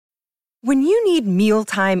When you need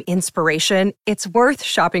mealtime inspiration, it's worth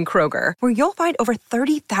shopping Kroger, where you'll find over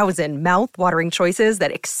 30,000 mouth-watering choices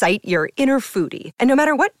that excite your inner foodie. And no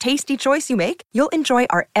matter what tasty choice you make, you'll enjoy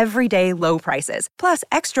our everyday low prices, plus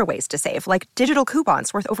extra ways to save, like digital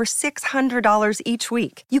coupons worth over $600 each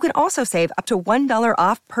week. You can also save up to $1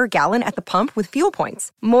 off per gallon at the pump with fuel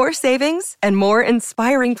points. More savings and more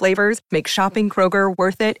inspiring flavors make shopping Kroger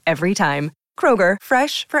worth it every time. Kroger,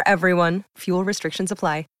 fresh for everyone. Fuel restrictions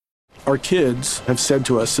apply. Our kids have said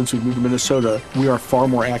to us since we moved to Minnesota, we are far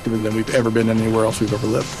more active than we've ever been anywhere else we've ever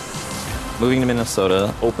lived. Moving to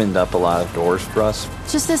Minnesota opened up a lot of doors for us.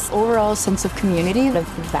 Just this overall sense of community, of the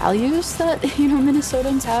values that,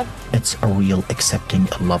 Minnesotans have. It's a real accepting,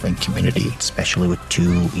 loving community, especially with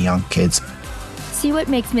 2 young kids. See what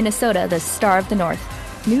makes Minnesota the star of the North.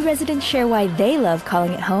 New residents share why they love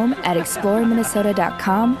calling it home at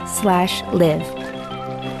exploreminnesota.com/live.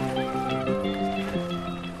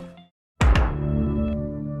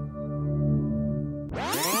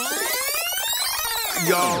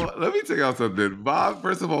 Y'all, let me tell y'all something. Bob,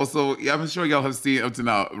 first of all, so I'm sure y'all have seen up to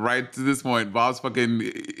now, right to this point, Bob's in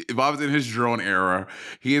his drone era.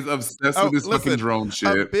 He is obsessed with this fucking drone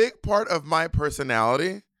shit. A big part of my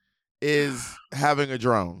personality is having a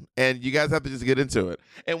drone, and you guys have to just get into it.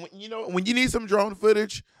 And when you need some drone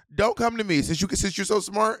footage, don't come to me since you're so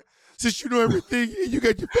smart, since you know everything, and you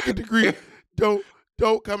got your fucking degree. Don't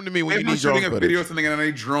come to me when you need drone footage. If I'm shooting a video or something and I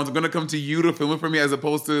need drones, I'm going to come to you to film it for me as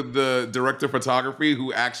opposed to the director of photography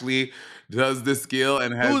who actually does this skill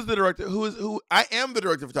and has... Who's the director? I am the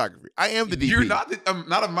director of photography. I am the DP. You're not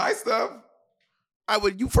not of my stuff. First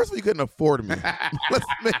of all, you couldn't afford me.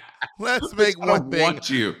 Let's make one thing. I don't want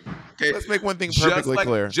you. Okay? Let's make one thing perfectly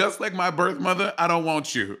clear. Just like my birth mother, I don't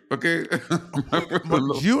want you. Okay.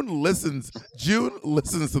 June listens to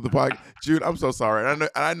the podcast. June, I'm so sorry.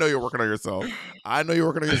 I know you're working on yourself.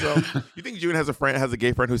 You think June has a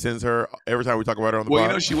gay friend who sends her every time we talk about her on the podcast?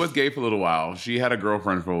 Well, she was gay for a little while. She had a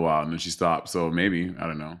girlfriend for a while and then she stopped. So maybe, I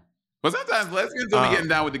don't know. But sometimes lesbians don't be getting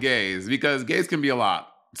down with the gays because gays can be a lot.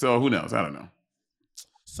 So who knows? I don't know.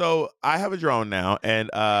 So I have a drone now, and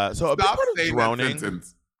so a big part of droning.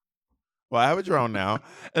 Well, I have a drone now,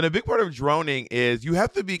 and a big part of droning is you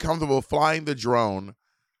have to be comfortable flying the drone,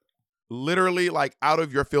 literally like out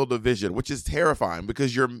of your field of vision, which is terrifying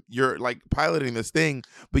because you're like piloting this thing,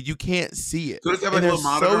 but you can't see it. So does it have like a little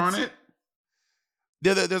monitor on it?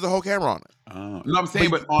 There's a whole camera on it. Oh. No, I'm saying,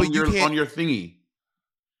 but on your thingy.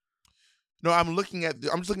 No, I'm just looking at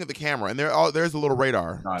the camera, and there's a little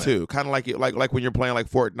radar too, kind of like when you're playing like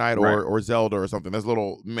Fortnite or Zelda or something. There's a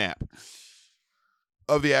little map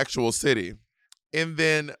of the actual city, and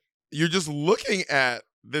then you're just looking at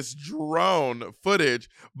this drone footage.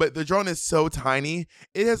 But the drone is so tiny;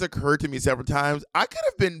 it has occurred to me several times I could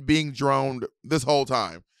have been being droned this whole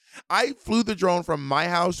time. I flew the drone from my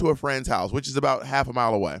house to a friend's house, which is about half a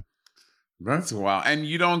mile away. That's wild. And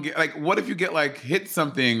you don't get what if you get hit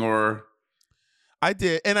something or? I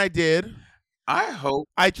did. I hope.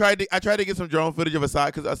 I tried to get some drone footage of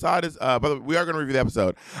Assad because Assad is. By the way, we are going to review the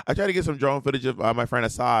episode. I tried to get some drone footage of my friend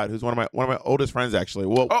Assad, who's one of my oldest friends actually.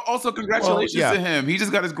 Well, also congratulations to him. He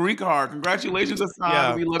just got his green card. Congratulations, Assad.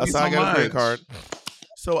 Yeah, we love Assad you so got much. His green card.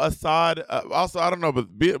 So Assad, also I don't know,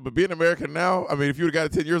 but being American now, I mean, if you would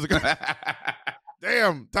have got it 10 years ago,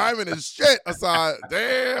 damn, timing is shit, Assad.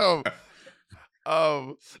 Damn.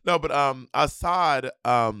 No, but Assad,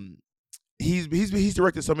 He's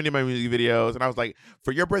directed so many of my music videos, and I was like,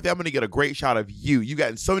 for your birthday, I'm going to get a great shot of you. You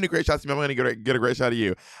got so many great shots of me. I'm going to get a great shot of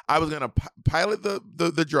you. I was going to pilot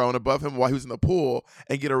the drone above him while he was in the pool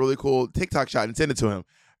and get a really cool TikTok shot and send it to him.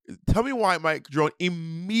 Tell me why my drone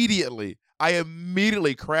immediately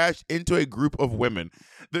crashed into a group of women.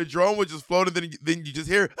 The drone was just floating, then you just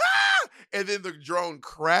hear, ah! And then the drone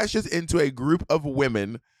crashes into a group of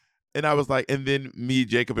women. And I was like, and then me,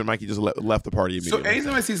 Jacob, and Mikey just left the party immediately. So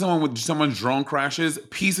anytime I see someone's drone crashes,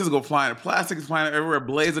 pieces go flying, plastic is flying everywhere,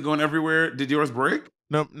 blades are going everywhere. Did yours break?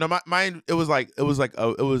 No, mine. It was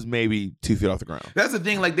maybe 2 feet off the ground. That's the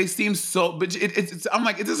thing. Like they seem so, but I'm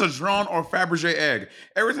like, is this a drone or a Fabergé egg?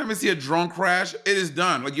 Every time I see a drone crash, it is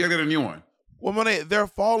done. Like you gotta get a new one. Well, they're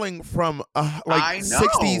falling from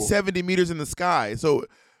 60, 70 meters in the sky. So.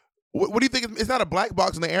 What do you think? It's not a black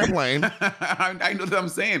box in the airplane. I know that I'm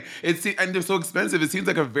saying. And they're so expensive. It seems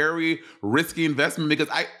like a very risky investment because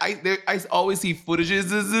I always see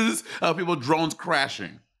footages of people drones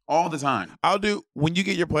crashing all the time. When you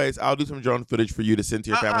get your place, I'll do some drone footage for you to send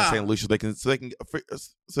to your family in St. Lucia. So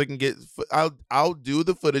they can get. I'll do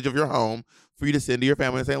the footage of your home for you to send to your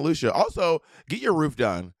family in St. Lucia. Also, get your roof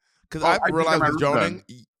done because I've realized with droning.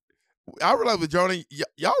 I realize with Joni,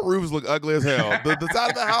 y'all roofs look ugly as hell. The side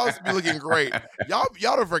of the house be looking great. Y'all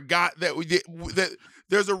done forgot that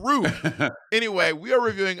there's a roof. Anyway, we are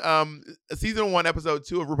reviewing season 1, episode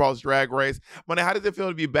 2 of RuPaul's Drag Race. Monet, how does it feel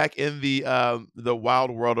to be back in the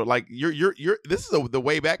wild world? Of, like you're this is the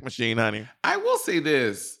way back machine, honey. I will say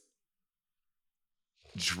this: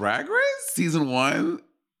 Drag Race season 1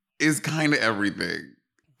 is kind of everything.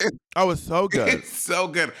 It's so good. It's so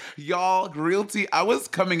good. Y'all, realty, I was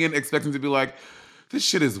coming in expecting to be like, this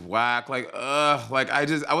shit is whack. Like, I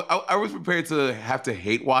was prepared to have to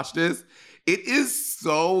hate watch this. It is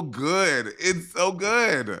so good. It's so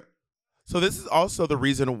good. So this is also the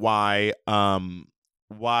reason why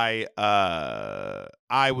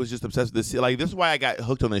I was just obsessed with this. Like, this is why I got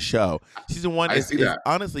hooked on this show. Season 1 is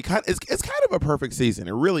honestly it's kind of a perfect season.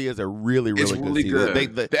 It really is a really good season.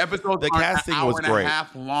 Good. The episodes, the casting was great. An hour and a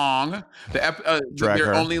half long. There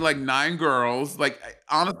are only like 9 girls. Like,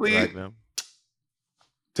 honestly,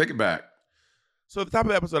 take it back. So at the top of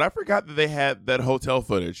the episode, I forgot that they had that hotel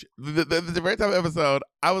footage. The very top of the episode,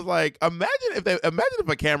 I was like, imagine if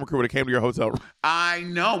a camera crew would have came to your hotel room. I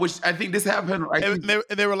know, which I think this happened. And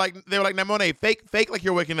they were like, now Monet, fake like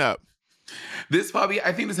you're waking up.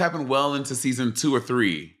 I think this happened well into season 2 or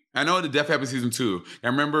 3. I know it definitely happened season 2. I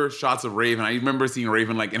remember shots of Raven. I remember seeing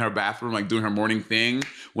Raven like in her bathroom, like doing her morning thing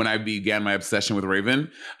when I began my obsession with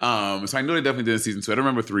Raven. So I know they definitely did in season 2. I don't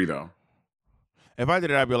remember 3 though. If I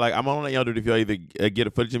did it, I'd be like, I'm gonna let y'all do it if y'all either get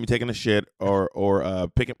a footage of me taking a shit or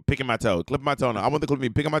picking my toe, clipping my toenail. I want the clip of me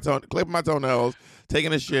clipping my toenails,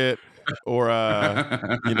 taking a shit, or or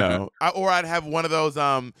I'd have one of those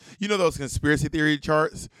those conspiracy theory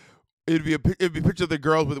charts. It'd be a picture of the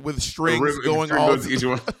girls with strings going all each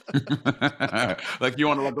one. Like you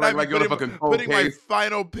want to like you want to fucking putting my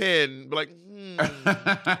final pin, like.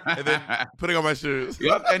 And then putting on my shoes.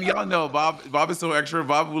 Yep, and y'all know Bob is so extra.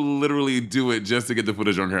 Bob will literally do it just to get the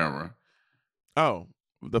footage on camera. Oh,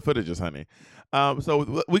 the footages, honey.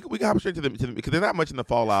 So we can hop straight to them because there's not much in the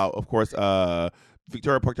fallout. Of course,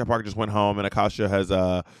 Victoria Parker just went home, and Akasha has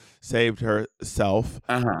saved herself.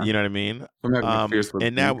 You know what I mean?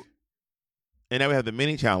 And now we have the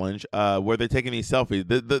mini challenge where they're taking these selfies.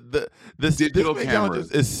 This digital mini cameras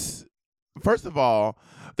challenge is first of all.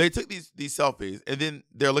 They took these selfies, and then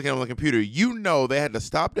they're looking on the computer. You know they had to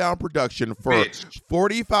stop down production for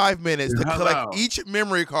 45 minutes to collect each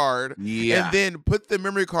memory card, and then put the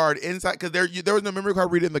memory card inside because there was no memory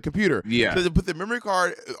card reader in the computer. Yeah, so they put the memory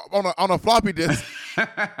card on a floppy disk.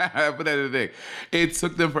 But that's the thing. It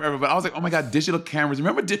took them forever, but I was like, oh my god, digital cameras!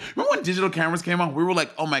 Remember when digital cameras came out? We were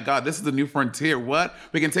like, oh my god, this is the new frontier. What?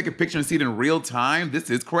 We can take a picture and see it in real time. This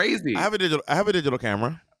is crazy. I have a digital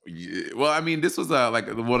camera. Yeah, well, I mean, this was like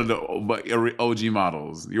one of the OG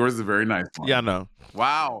models. Yours is a very nice one. Yeah, I know.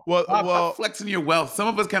 Wow. Well, flexing your wealth. Some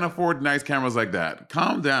of us can't afford nice cameras like that.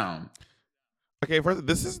 Calm down. Okay, first,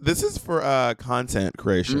 this is for content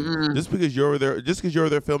creation. Mm-hmm. Just because you're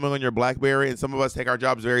there filming on your BlackBerry, and some of us take our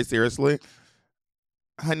jobs very seriously,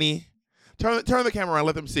 honey. Turn the camera around.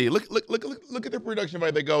 Let them see. Look at the production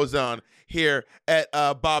value that goes on here at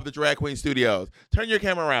Bob the Drag Queen Studios. Turn your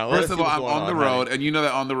camera around. First of all, I'm on the road, and you know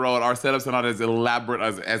that on the road, our setups are not as elaborate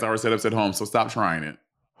as our setups at home. So stop trying it.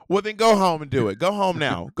 Well, then go home and do it. Go home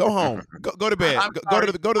now. Go home. Go to bed. Go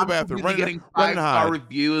to the bathroom. I'm getting 5-star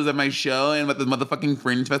reviews of my show and at the motherfucking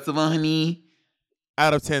Fringe Festival, honey.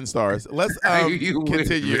 Out of 10 stars. Let's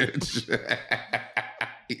continue.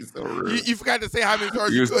 He's so rude. You forgot to say how many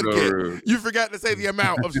stars you could get. Rude. You forgot to say the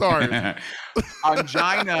amount of stars.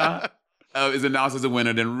 Angina is announced as a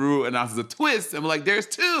winner. Then Ru announces a twist. And we're like, there's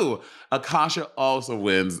 2. Akasha also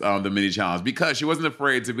wins the mini challenge because she wasn't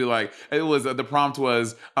afraid to be like, it was the prompt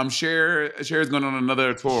was, Cher's going on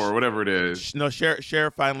another tour or whatever it is. No,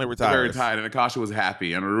 Cher finally retired. And Akasha was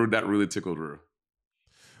happy. And Ru, that really tickled Ru.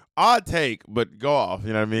 Odd take, but go off.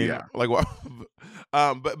 You know what I mean? Yeah. Like what?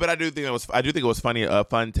 But I do think it was funny, a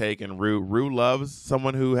fun take, and Ru loves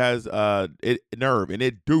someone who has nerve, and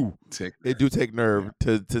it do take nerve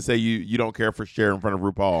to say you don't care for Cher in front of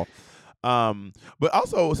RuPaul. But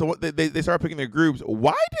also, so what they started picking their groups.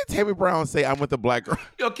 Why did Tammy Brown say I'm with the black girl?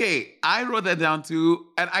 Okay, I wrote that down too,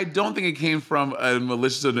 and I don't think it came from a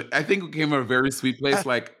malicious. I think it came from a very sweet place.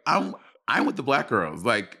 Like I'm with the black girls.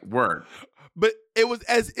 Like word. But it was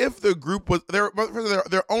as if the group was there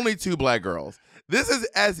are only 2 black girls. This is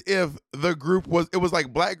as if the group was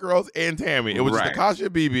like black girls and Tammy. It was just Akasha,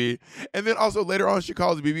 BB, and then also later on she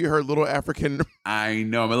calls BB her little African. I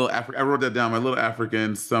know, my little African. I wrote that down. My little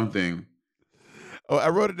African something. Oh, I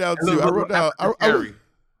wrote it down too. I wrote down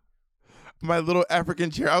my little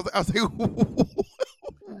African chair. I was like,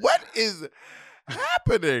 what is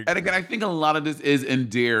happening? And again, I think a lot of this is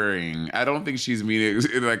endearing. I don't think she's meaning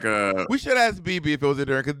like a. We should ask BB if it was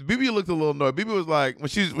endearing because BB looked a little annoyed. BB was like when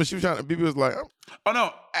she was trying. BB was like, Oh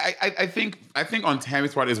no, I think on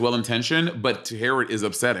Tammy's part is well intentioned, but to hear it is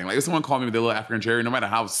upsetting. Like if someone called me the little African cherry, no matter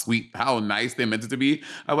how sweet, how nice they meant it to be,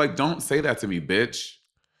 I'm like, don't say that to me, bitch.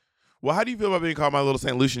 well, how do you feel about being called my little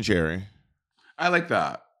St. Lucian cherry? I like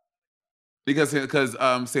that because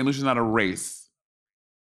St. Lucia's not a race.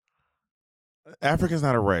 Africa's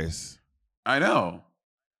not a race. I know.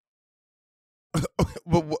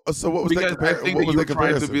 So what was Because that? I think that you were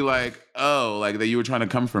trying to be like, oh, like that you were trying to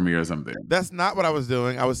come for me or something. That's not what I was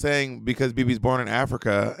doing. I was saying because BB's born in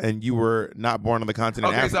Africa and you were not born on the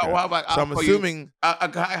continent. Okay, Africa. so how about I'm assuming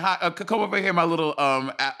come over here, my little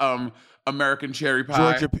American cherry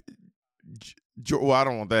pie. Well, I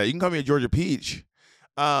don't want that. You can call me a Georgia peach.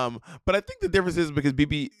 But I think the difference is because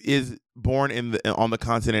BB is born on the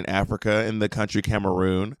continent Africa in the country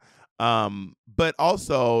Cameroon. But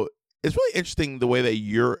also it's really interesting the way that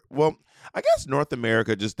I guess North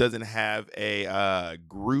America just doesn't have a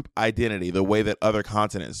group identity the way that other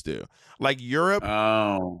continents do. Like Europe,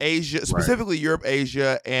 Asia, specifically right. Europe,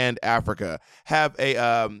 Asia, and Africa have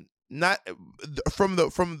a not from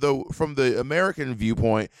the American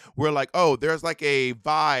viewpoint, we're like, oh, there's like a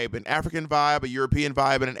vibe, an African vibe, a European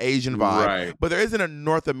vibe, and an Asian vibe. Right. But there isn't a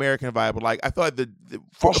North American vibe. But like I feel like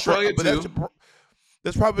Australia too.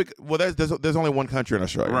 There's probably there's only one country in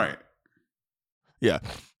Australia. Right. Yeah.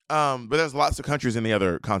 But there's lots of countries in the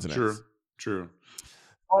other continents. True.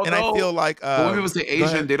 Although, and I feel like but when people say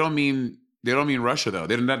Asian, they don't mean Russia though.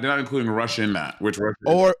 They're not including Russia in that. Which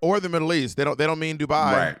Russia or the Middle East. They don't mean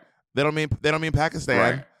Dubai. Right. They don't mean Pakistan.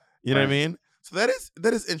 Right. You know what I mean? So that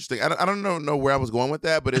is interesting. I don't know where I was going with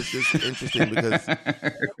that, but it's just interesting because,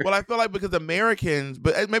 well, I feel like because Americans,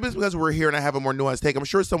 but maybe it's because we're here and I have a more nuanced take. I'm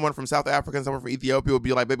sure someone from South Africa and someone from Ethiopia would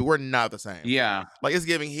be like, baby, we're not the same. Yeah. Like it's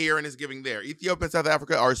giving here and it's giving there. Ethiopia and South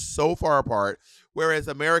Africa are so far apart, whereas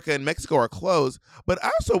America and Mexico are close. But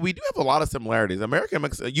also, we do have a lot of similarities. America and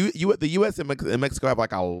Mexico, the U.S. and Mexico have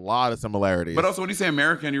like a lot of similarities. But also, when you say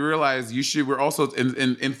American, you realize we're also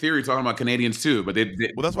in theory talking about Canadians too. But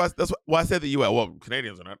well, that's why I said the U.S. Well,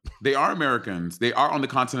 Canadians are not. They are Americans. They are on the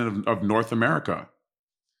continent of North America.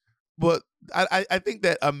 But I think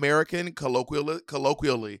that American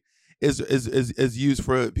colloquially is used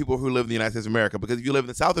for people who live in the United States of America, because if you live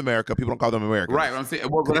in South America, people don't call them Americans. Right. I'm saying,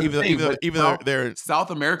 even though they're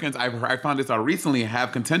South Americans, I found this out recently,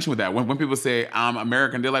 have contention with that. When people say I'm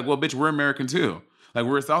American, they're like, well, bitch, we're American too. Like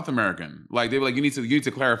we're South American. Like they were like, you need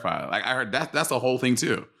to clarify. Like I heard that's a whole thing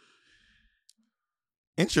too.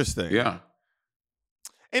 Interesting. Yeah.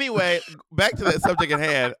 Anyway, back to that subject at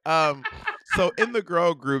hand. So in the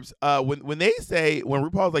girl groups, when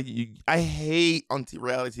RuPaul's like, I hate on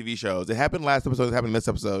reality TV shows. It happened last episode. It happened in this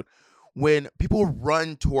episode. When people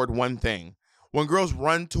run toward one thing, when girls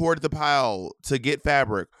run toward the pile to get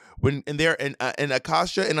fabric, and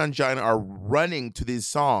Akasha and Angina are running to these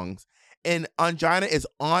songs, and Angina is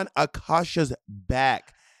on Akasha's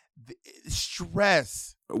back.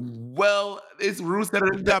 Stress. Well, it's Ru set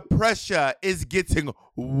it up. The pressure is getting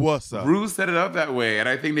worse. Ru set it up that way, and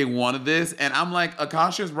I think they wanted this. And I'm like,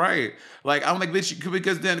 Akasha's right. Like I'm like, bitch,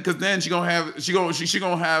 because then she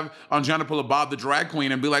gonna have Angina pull a Bob the drag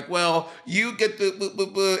queen and be like, well, you get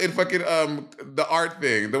the and fucking the art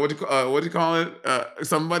thing. The what do you call it?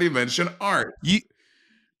 Somebody mentioned art.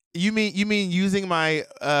 You mean using my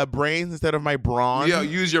brains instead of my brawn? Yeah,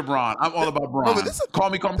 use your brawn. I'm all about brawn. No, call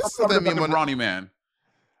me brawny man.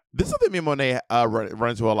 This is something me and Monet run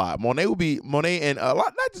into a lot. Monet and a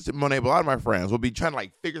lot, not just Monet, but a lot of my friends will be trying to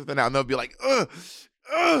like figure something out, and they'll be like, and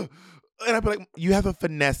I'll be like, you have to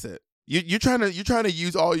finesse it. You're trying to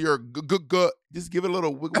use all your good. Just give it a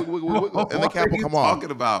little wiggle, and the cap will come off.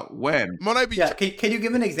 Talking about when Monet be? Yeah, can you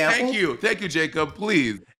give an example? Thank you, Jacob.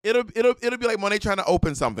 Please. It'll be like Monet trying to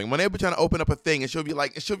open something. Monet will be trying to open up a thing, and she'll be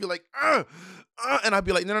like, and I'd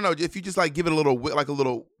be like, no. If you just like give it a little, like a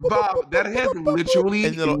little. Bob, that has literally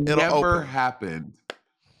it'll never open. happened.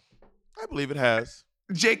 I believe it has.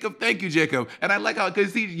 Jacob, thank you, Jacob. And I like how,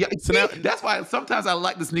 because that's why sometimes I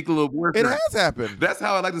like to sneak a little work. It has happened. That's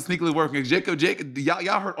how I like to sneak a little work. Jacob,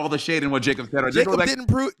 y'all heard all the shade in what Jacob said.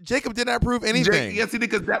 Jacob did not prove anything. Yes,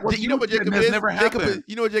 because that was you know what Jacob is. Never happened.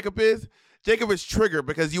 You know what Jacob is. Jacob is triggered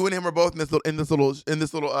because you and him are both in this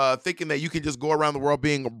little thinking that you can just go around the world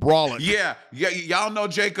being brawling. Yeah. Y'all know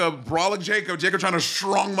Jacob, brawling Jacob trying to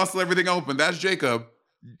strong muscle everything open. That's Jacob.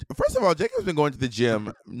 First of all, Jacob's been going to the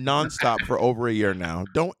gym nonstop for over a year now.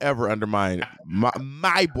 Don't ever undermine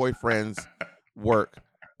my boyfriend's work,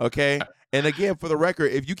 okay? And again, for the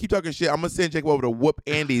record, if you keep talking shit, I'm gonna send Jacob over to whoop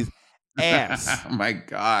Andy's ass. Oh my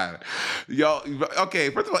God. Yo, okay,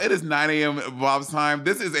 first of all, it is 9 a.m. Bob's time.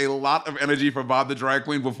 This is a lot of energy for Bob the drag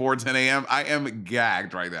queen before 10 a.m. I am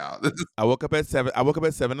gagged right now. I woke up at 7. I woke up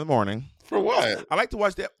at 7 in the morning. For what? I like to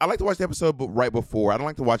watch the episode right before. I don't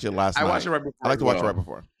like to watch it last night. I watch it right before. I like to watch it right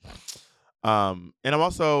before. And I'm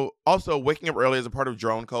also waking up early as a part of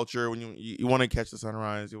drone culture. When you want to catch the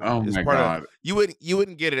sunrise. Oh my God. You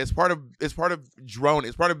wouldn't get it. It's part of drone.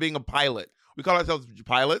 It's part of being a pilot. We call ourselves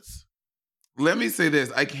pilots. Let me say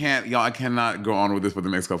this. I cannot go on with this for the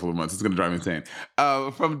next couple of months. It's going to drive me insane.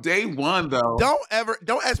 From day one, though.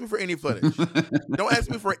 Don't ask me for any footage. Don't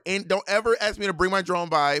ever ask me to bring my drone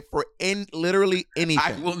by for literally anything.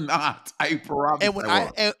 I will not. I promise.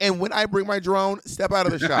 And when I bring my drone, step out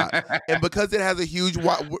of the shot. And because it has a huge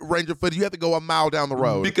range of footage, you have to go a mile down the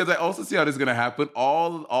road. Because I also see how this is going to happen.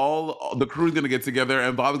 All the crew is going to get together,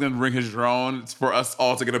 and Bob's going to bring his drone for us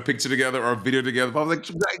all to get a picture together or a video together. Bob's like,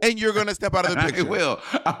 and you're going to step out of the picture. I will.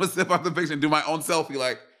 I'm going to step out of the picture and do my own selfie.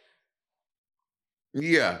 Like,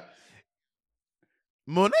 yeah.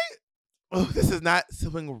 Monet, this is not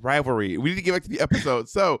sibling rivalry. We need to get back to the episode.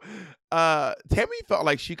 So, Tammy felt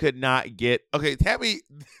like she could not get. Okay, Tammy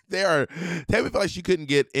felt like she couldn't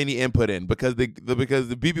get any input in because the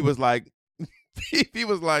BB was like,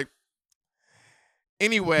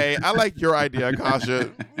 Anyway, I like your idea,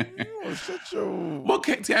 Kasha. Well,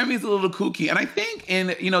 Tammy's a little kooky, and I think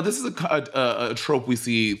this is a trope we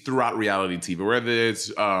see throughout reality TV, whether it's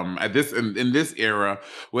in this era,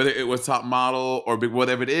 whether it was Top Model or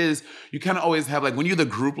whatever it is, you kind of always have, like, when you're the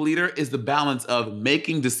group leader, is the balance of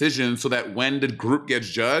making decisions so that when the group gets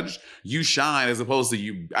judged, you shine as opposed to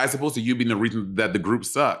you being the reason that the group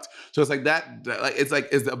sucked. So it's like that.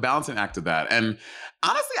 It's a balancing act of that, and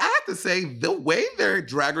honestly, I have to say, the way their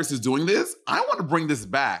Drag Race is doing this, I want to bring this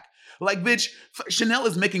back. Like, bitch, Chanel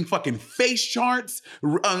is making fucking face charts.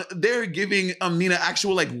 They're giving Nina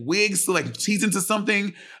actual, like, wigs to, like, tease into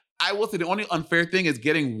something. I will say the only unfair thing is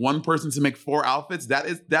getting one person to make 4 outfits.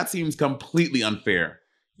 That seems completely unfair.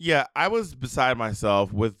 Yeah, I was beside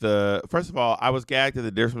myself with first of all, I was gagged at the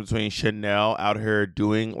difference between Chanel out here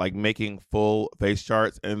doing, like, making full face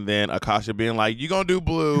charts, and then Akasha being like, you gonna do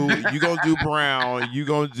blue, you gonna do brown, you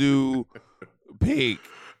gonna do pink.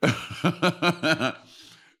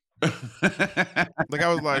 Like, I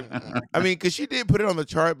was like, I mean, because she did put it on the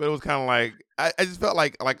chart, but it was kind of like, I just felt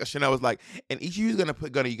like Chanel was like, and each of you is you're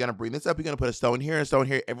gonna bring this up, you're gonna put a stone here and a stone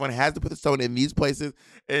here. Everyone has to put the stone in these places,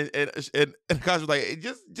 and Kasha was like,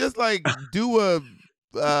 just like do a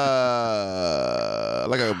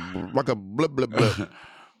like a blip blip blip.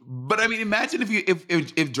 But I mean, imagine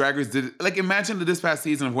if Drag Race did, like, imagine this past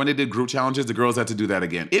season of when they did group challenges, the girls had to do that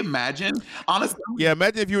again. Imagine, honestly. Yeah,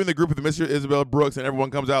 imagine if you were in the group with the Mistress Isabel Brooks and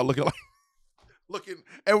everyone comes out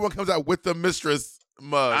everyone comes out with the Mistress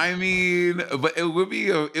mug. I mean, but it would be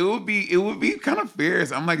kind of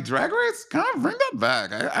fierce. I'm like, Drag Race, kind of bring that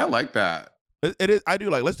back. I like that. It is. I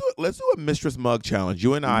do like. Let's do a Mistress mug challenge.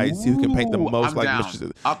 You and I see who can paint the most like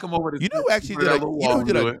mistresses. I'll come over to. You know who actually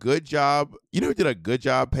did a good job. You know who did a good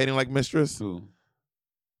job painting like Mistress? Who?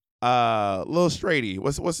 Lil Strady.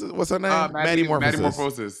 What's her name? Maddie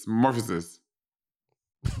Morphosis.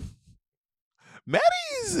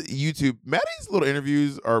 Maddie's little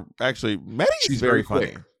interviews are actually She's very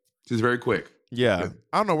funny. Quick. She's very quick. Yeah.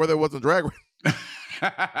 I don't know whether it wasn't Drag Race.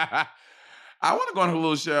 I want to go on her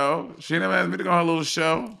little show. She never asked me to go on her little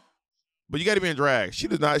show. But you got to be in drag. She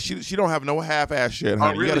does not. She don't have no half-ass shit.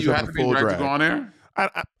 Honey. Oh, really? You have to be in drag to go on there? I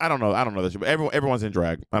don't know. I don't know that shit. But everyone's in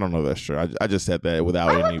drag. I don't know that's true. I just said that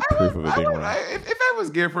without any proof of it being wrong. If I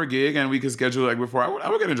was geared for a gig and we could schedule like before, I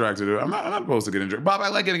would get in drag to do it. I'm not opposed to getting in drag. Bob, I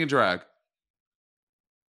like getting in drag.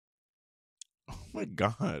 Oh my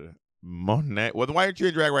God. Monet. Well, then why aren't you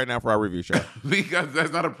in drag right now for our review show? Because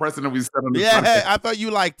that's not a precedent we set on the podcast. I thought you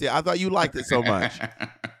liked it. I thought you liked it so much.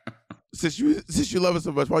 Since you love it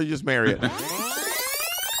so much, why don't you just marry it?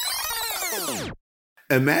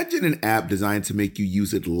 Imagine an app designed to make you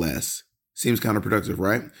use it less. Seems counterproductive,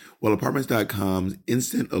 right? Well, Apartments.com's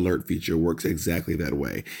instant alert feature works exactly that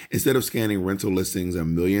way. Instead of scanning rental listings a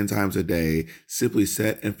million times a day, simply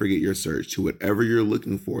set and forget your search to whatever you're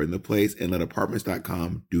looking for in the place and let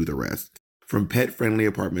Apartments.com do the rest. From pet-friendly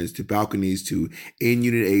apartments to balconies to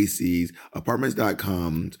in-unit ACs,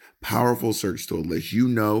 Apartments.com's powerful search tool lets you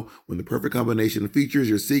know when the perfect combination of features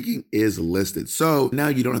you're seeking is listed. So now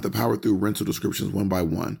you don't have to power through rental descriptions one by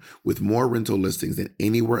one. With more rental listings than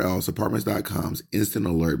anywhere else, Apartments.com's instant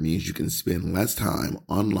alert means you can spend less time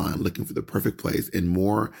online looking for the perfect place and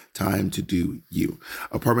more time to do you.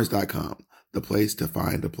 Apartments.com, the place to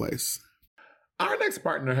find a place. Our next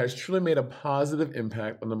partner has truly made a positive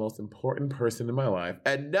impact on the most important person in my life.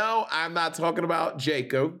 And no, I'm not talking about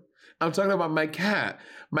Jacob. I'm talking about my cat.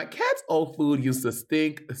 My cat's old food used to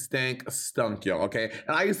stunk, y'all, okay?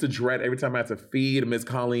 And I used to dread every time I had to feed Miss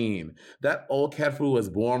Colleen. That old cat food was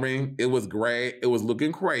boring. It was gray. It was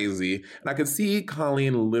looking crazy. And I could see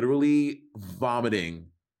Colleen literally vomiting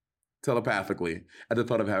telepathically at the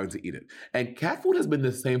thought of having to eat it. And cat food has been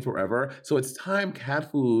the same forever, so it's time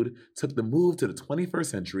cat food took the move to the 21st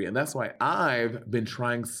century, and that's why I've been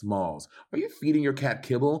trying Smalls. Are you feeding your cat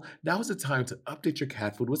kibble? Now is the time to update your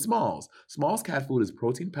cat food with Smalls. Smalls cat food is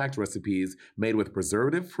protein-packed recipes made with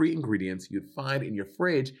preservative-free ingredients you'd find in your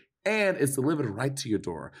fridge, and it's delivered right to your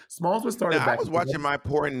door. Smalls was started Now, back I was watching my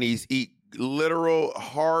poor niece eat literal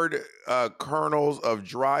hard kernels of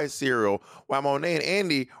dry cereal while Monet and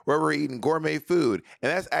Andy were eating gourmet food. And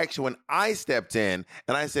that's actually when I stepped in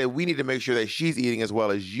and I said, we need to make sure that she's eating as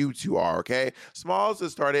well as you two are, okay? Smalls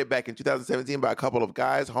was started back in 2017 by a couple of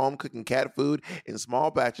guys home cooking cat food in small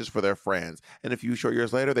batches for their friends. And a few short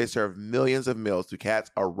years later, they serve millions of meals to cats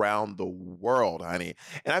around the world, honey.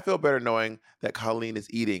 And I feel better knowing that Colleen is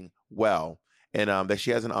eating well. And that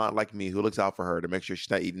she has an aunt like me who looks out for her to make sure she's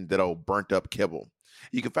not eating that old burnt up kibble.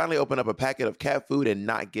 You can finally open up a packet of cat food and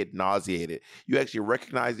not get nauseated. You actually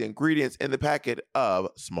recognize the ingredients in the packet of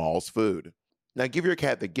Smalls food. Now give your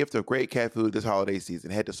cat the gift of great cat food this holiday season.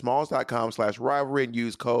 Head to smalls.com/rivalry and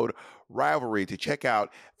use code rivalry to check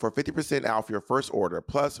out for 50% off your first order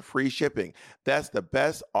plus free shipping. That's the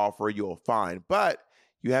best offer you'll find. But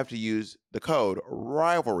you have to use the code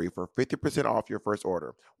RIVALRY for 50% off your first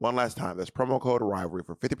order. One last time, that's promo code RIVALRY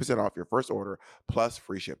for 50% off your first order plus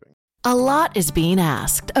free shipping. A lot is being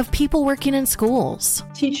asked of people working in schools.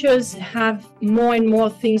 Teachers have more and more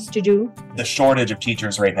things to do. The shortage of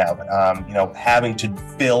teachers right now, having to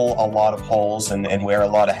fill a lot of holes and wear a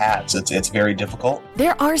lot of hats, it's very difficult.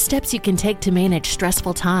 There are steps you can take to manage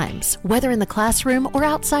stressful times, whether in the classroom or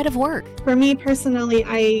outside of work. For me personally,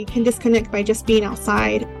 I can disconnect by just being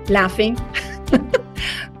outside. Laughing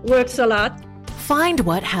works a lot. Find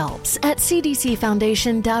what helps at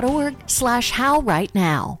cdcfoundation.org/how right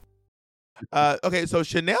now. Okay, so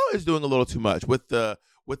Chanel is doing a little too much with the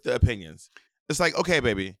opinions. It's like, okay,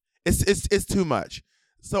 baby, it's too much.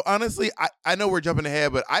 So honestly, I know we're jumping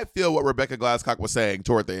ahead, but I feel what Rebecca Glasscock was saying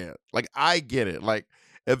toward the end. Like, I get it. Like,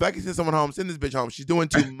 if I can send someone home, send this bitch home. She's doing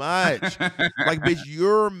too much. Like, bitch,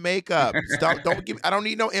 your makeup. Stop. I don't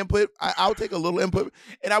need no input. I'll take a little input.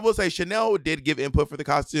 And I will say, Chanel did give input for the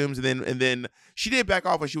costumes, and then she did back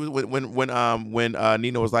off when she was when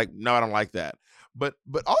Nina was like, no, I don't like that. But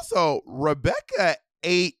also, Rebecca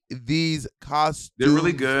ate these costumes. They're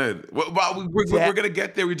really good. Well, we're gonna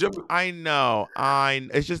get there. We jump. I know.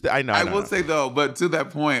 It's just I know. I will say though, but to that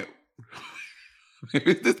point,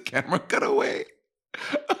 maybe this camera cut away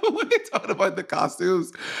when they talked about the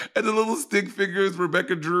costumes and the little stick figures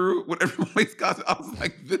Rebecca drew with everybody's costume. I was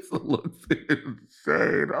like, this looks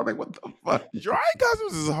insane. I was like, what the fuck? Drawing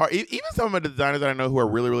costumes is hard. Even some of the designers that I know who are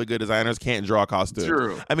really, really good designers can't draw costumes.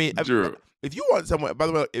 True. I mean, true. If you want someone, by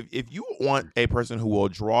the way, if you want a person who will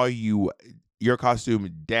draw you your costume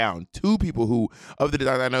down, two people who of the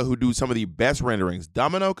designers I know who do some of the best renderings,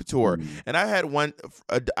 Domino Couture, and I had one.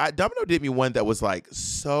 Domino did me one that was like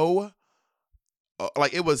so,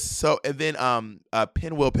 like it was so, and then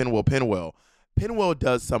Pinwheel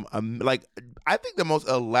does some like I think the most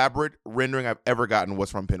elaborate rendering I've ever gotten was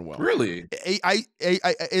from Pinwheel. Really? I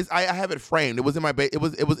have it framed. It was in my it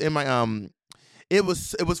was in my It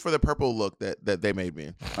was for the purple look that they made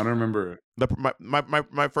me. I don't remember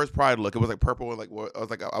my first Pride look. It was like purple and like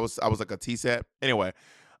I was like a tea set. Anyway,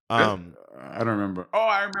 I don't remember. Oh,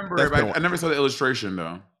 I remember it. I never saw the illustration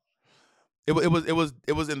though. It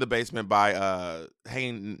was in the basement by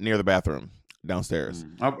hanging near the bathroom downstairs. Do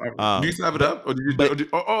you still have it up, or did you?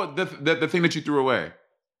 The thing that you threw away.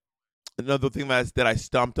 No, the thing that I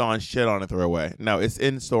stomped on, shit on, and threw away. No, it's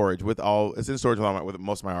in storage with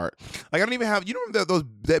most of my art. Like I don't even have. You know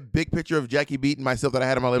that big picture of Jackie Beat and myself that I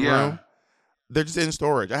had in my living room? They're just in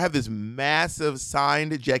storage. I have this massive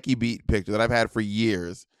signed Jackie Beat picture that I've had for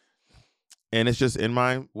years, and it's just in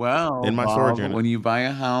my storage unit. When you buy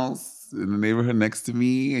a house in the neighborhood next to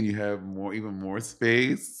me and you have even more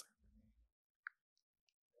space.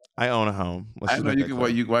 I own a home. I know you can.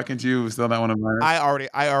 Why can't you sell that one of mine? I already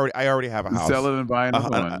have a house. Sell it and buy another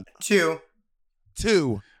one. Two.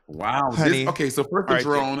 Wow. Honey. So first the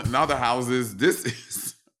drone, now the houses. This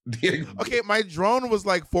is okay. My drone was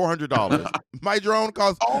like $400. My drone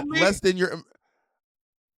costs less than your.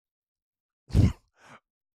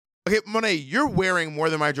 Okay, Monet, you're wearing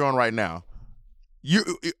more than my drone right now. You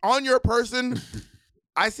on your person.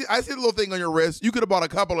 I see the little thing on your wrist. You could have bought a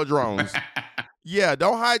couple of drones. Yeah,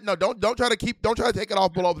 don't hide. No, don't try to take it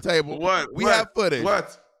off below the table. We have footage.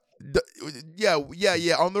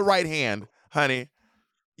 Yeah. On the right hand, honey.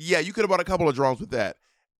 Yeah, you could have bought a couple of drones with that,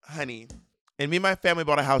 honey. And me and my family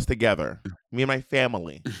bought a house together. Me and my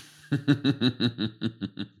family.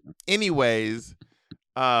 Anyways,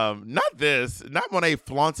 not Monet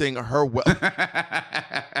flaunting her wealth.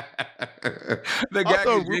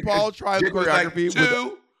 Also, RuPaul trying the choreography like,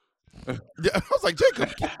 two. Yeah, I was like, Jacob,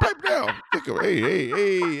 pipe down. Jacob, hey.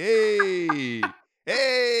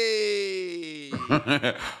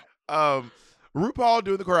 RuPaul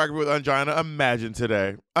doing the choreography with Angina. Imagine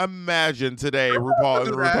today, RuPaul in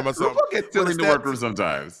the room talking about something. RuPaul gets silly in the workroom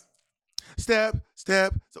sometimes. Step.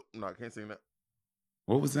 So no, I can't sing that.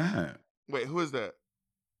 What was that? Wait, who is that?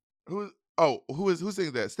 Who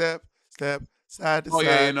sings that? Step, side to side. Oh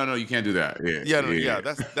yeah, no, you can't do that. Yeah.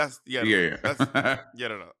 That's no.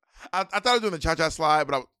 I thought I was doing the cha-cha slide,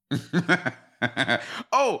 but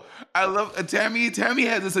Oh, I love Tammy. Tammy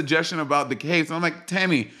had this suggestion about the capes. And I'm like,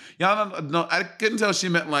 Tammy, y'all don't know. I couldn't tell she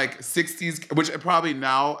meant like 60s, which probably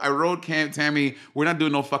now. I wrote Tammy, we're not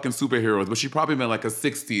doing no fucking superheroes, but she probably meant like a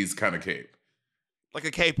 60s kind of cape. Like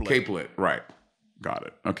a capelet. Capelet, right. Got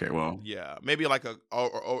it. Okay, well. Yeah, maybe like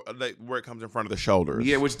like where it comes in front of the shoulders.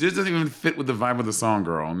 Yeah, which this doesn't even fit with the vibe of the song,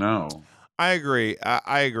 girl. No. I agree.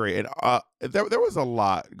 I agree. And there was a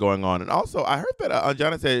lot going on. And also, I heard that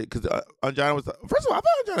Angina said, because Angina was, first of all, I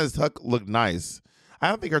thought Angina's tuck looked nice. I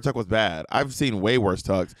don't think her tuck was bad. I've seen way worse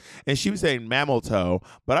tucks. And she was saying mammal toe,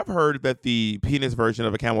 but I've heard that the penis version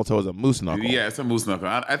of a camel toe is a moose knuckle. Yeah, it's a moose knuckle.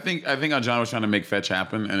 I think Angina was trying to make fetch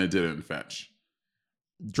happen, and it didn't fetch.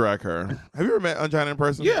 Drag her. Have you ever met Angina in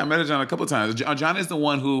person? Yeah, I met Angina a couple of times. Angina is the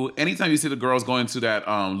one who, anytime you see the girls going to that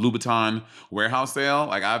Louboutin warehouse sale,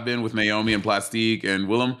 like I've been with Naomi and Plastique and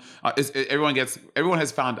Willem, everyone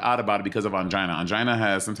has found out about it because of Angina. Angina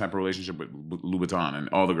has some type of relationship with Louboutin and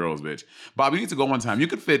all the girls, bitch. Bob, you need to go one time. You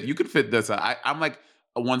could fit this. I'm like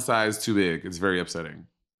a one size too big. It's very upsetting.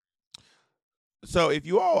 So if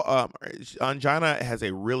you all, Angina has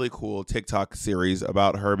a really cool TikTok series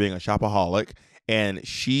about her being a shopaholic. And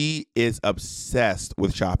she is obsessed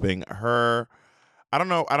with shopping. I don't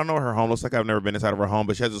know what her home looks like. I've never been inside of her home,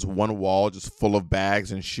 but she has this one wall just full of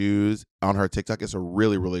bags and shoes on her TikTok. It's a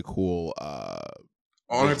really, really cool.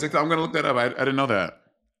 On her TikTok, I'm gonna look that up. I didn't know that.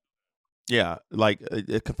 Yeah, like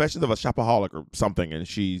Confessions of a Shopaholic or something, and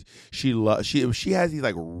she has these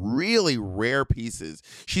like really rare pieces.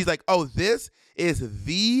 She's like, oh, this is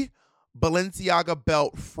the Balenciaga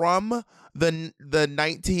belt from the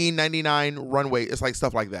 1999 runway. It's like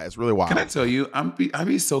stuff like that. It's really wild. Can I tell you, I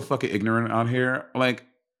be so fucking ignorant out here. Like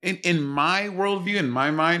in my worldview, in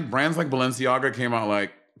my mind, brands like Balenciaga came out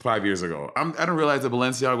like 5 years ago. I didn't realize that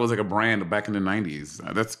Balenciaga was like a brand back in the 90s.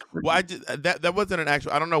 That's crazy. Well, that wasn't an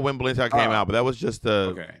actual. I don't know when Balenciaga came out, but that was just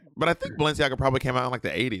the. Okay. But I think Balenciaga probably came out in like the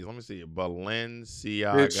 80s. Let me see.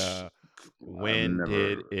 Balenciaga. When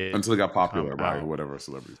did it until it got popular by whatever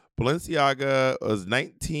celebrities? Balenciaga was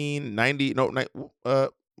 1990. No,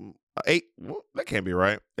 8. That can't be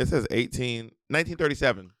right. It says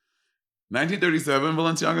 1937. 1937.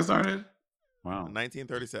 Balenciaga started. Wow.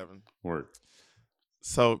 1937. Work.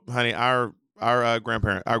 So, honey, our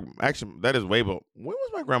grandparent. Actually, that is way. But when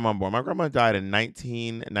was my grandma born? My grandma died in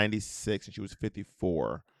 1996, and she was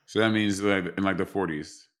 54. So that means like in like the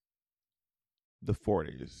 40s. The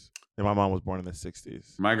 40s. And my mom was born in the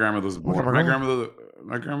 60s. My grandmother was born. My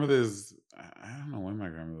grandmother is. I don't know when my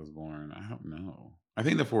grandmother was born. I don't know. I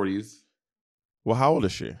think the 40s. Well, how old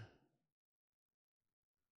is she?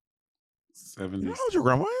 70. You know how old your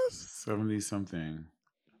grandma is? 70 something.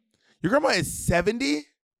 Your grandma is 70?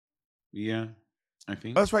 Yeah, I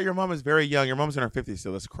think. Oh, that's right. Your mom is very young. Your mom's in her 50s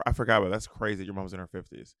still. I forgot about that. That's crazy. Your mom's in her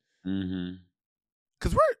 50s. Mm-hmm.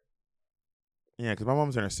 Because my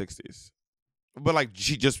mom's in her 60s. But like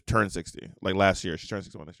she just turned 60 like last year. She turned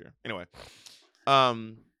 61 this year. Anyway,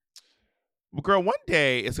 girl, one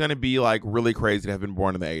day it's gonna be like really crazy to have been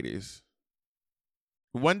born in the 80s.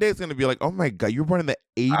 One day it's gonna be like, oh my god, you were born in the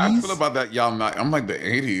 80s. I feel about that, y'all. I'm like the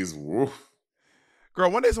 80s. Woof. Girl,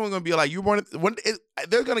 one day someone's gonna be like, you were born.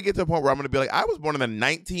 They're gonna get to a point where I'm gonna be like, I was born in the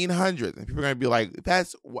 1900s, and people are gonna be like,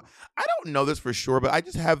 that's. I don't know this for sure, but I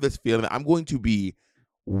just have this feeling that I'm going to be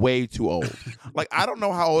way too old. Like, I don't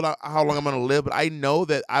know how long I'm gonna live, but I know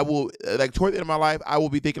that I will, like, toward the end of my life, I will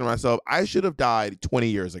be thinking to myself, I should have died 20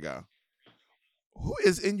 years ago. Who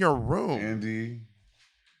is in your room? Andy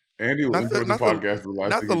was in the podcast.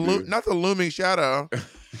 Not the looming shadow.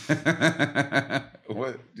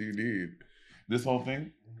 What do you need? This whole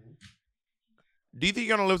thing? Do you think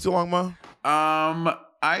you're gonna live too long, Ma?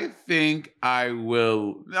 I think I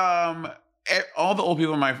will. All the old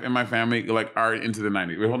people in my family like are into the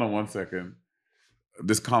 90s. Wait, hold on one second.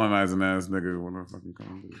 This colonizing ass nigga wanna fucking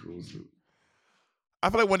come into this bullshit. I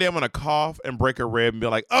feel like one day I'm gonna cough and break a rib and be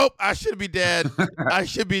like, "Oh, I should be dead. I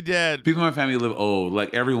should be dead." People in my family live old.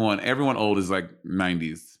 Like everyone old is like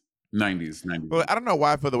 90s. Well, I don't know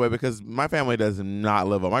why I feel the way because my family does not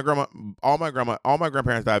live old. All my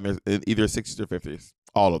grandparents died in either 60s or 50s.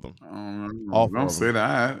 All of them. Don't say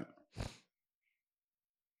that.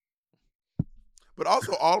 But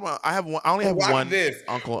also, I only have one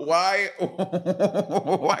uncle. Why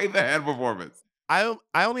the hand performance? I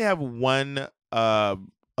only have one of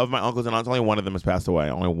my uncles and aunts. Only one of them has passed away.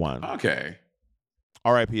 Only one. Okay.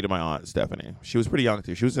 R.I.P. to my aunt Stephanie. She was pretty young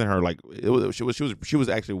too. She was in her she was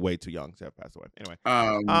actually way too young to have passed away. Anyway.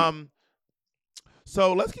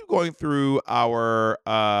 So let's keep going through our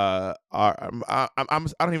I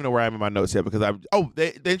don't even know where I am in my notes yet because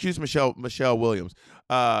they introduced Michelle Williams,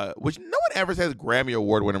 which no one ever says Grammy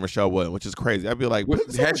Award winner Michelle Williams, which is crazy. I'd be like,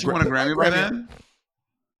 had she won a Grammy by then?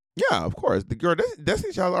 Yeah, of course. The girl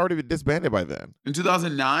Destiny Child already been disbanded by then. In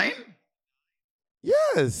 2009?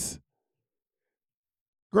 Yes.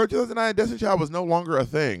 Girl, 2009, Destiny Child was no longer a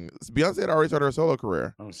thing. Beyonce had already started her solo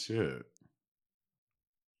career. Oh shit.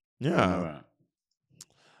 Yeah.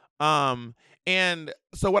 And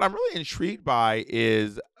so what I'm really intrigued by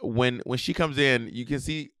is when she comes in, you can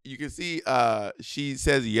see she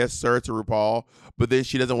says yes sir to RuPaul, but then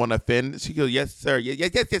she doesn't want to offend. She goes yes sir, yes.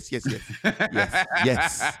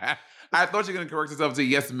 I thought you were gonna correct herself to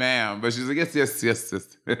yes ma'am, but she's like yes.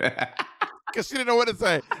 Because she didn't know what to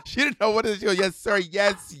say. She didn't know what to say. She goes, yes, sir,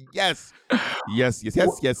 yes.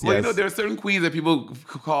 Well, you know, there are certain queens that people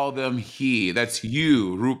call them he. That's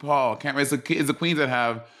you, RuPaul. It's the queens that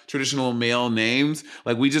have traditional male names.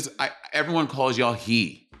 Like everyone calls y'all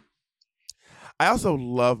he. I also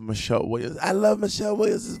love Michelle Williams. I love Michelle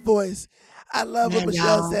Williams' voice. I love what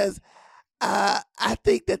Michelle says. I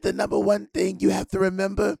think that the number one thing you have to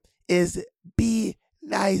remember is be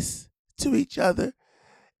nice to each other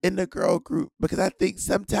in the girl group, because I think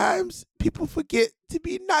sometimes people forget to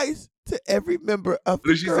be nice to every member of the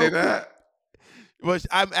girl group. Did she say that? Well,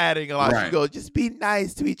 I'm adding a lot. Right. She goes, just be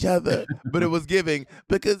nice to each other. But it was giving,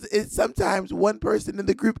 because it's sometimes one person in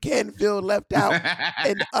the group can feel left out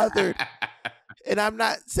and othered. And I'm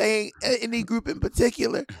not saying any group in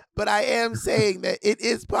particular, but I am saying that it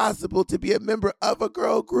is possible to be a member of a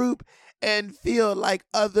girl group and feel like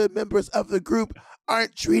other members of the group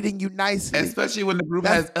aren't treating you nicely. Especially when the group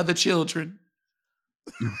has other children.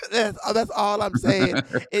 That's all I'm saying.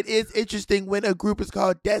 It is interesting when a group is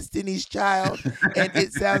called Destiny's Child and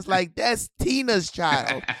it sounds like that's Tina's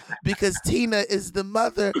child, because Tina is the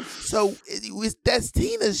mother. So that's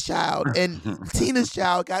Tina's child, and Tina's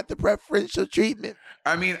child got the preferential treatment.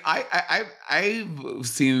 I mean, I've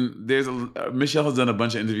seen Michelle has done a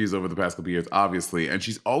bunch of interviews over the past couple of years, obviously, and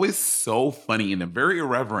she's always so funny and very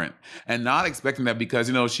irreverent, and not expecting that because,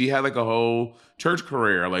 you know, she had like a whole church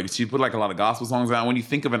career. Like she put like a lot of gospel songs out. When you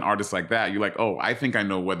think of an artist like that, you're like, oh, I think I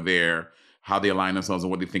know how they align themselves and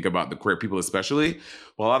what they think about the queer people, especially.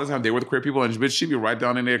 Well, a lot of times they were the queer people, and she'd be right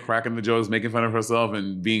down in there cracking the jokes, making fun of herself,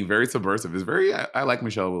 and being very subversive. I like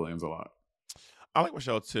Michelle Williams a lot. I like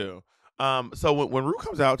Michelle too. So when Ru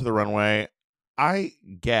comes out to the runway, I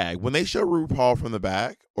gag. When they show RuPaul from the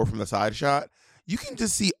back or from the side shot, you can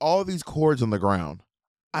just see all these cords on the ground.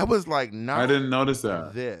 I was like, I didn't notice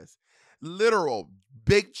that. This literal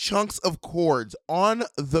big chunks of cords on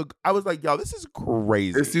the. I was like, yo, this is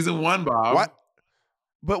crazy. It's season 1, Bob. What?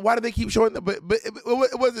 But why do they keep showing that? But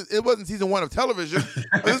it wasn't season 1 of television.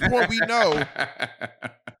 At this point, we know.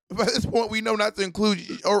 By this point, we know not to include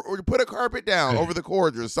or put a carpet down over the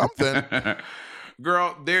cords or something.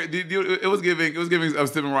 Girl, it was giving a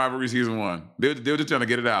Sibling rivalry season 1. They were just trying to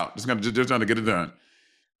get it out. Just trying to get it done.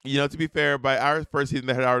 You know, to be fair, by our first season,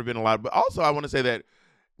 there had already been a lot. But also, I want to say that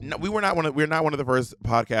we're not one of the first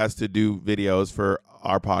podcasts to do videos for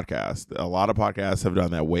our podcast. A lot of podcasts have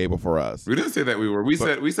done that way before us. We didn't say that we were. We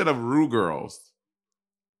said of Ru girls.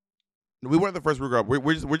 We weren't the first Ru girl.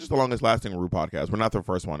 We're just the longest lasting Ru podcast. We're not the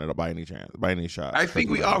first one by any shot. I think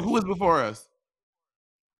we are. Who was before us?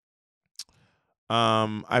 The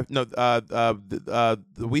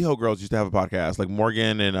WeHo girls used to have a podcast, like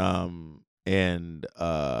Morgan and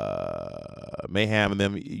Mayhem and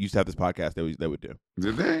them used to have this podcast they would do.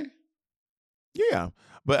 Did they? Yeah.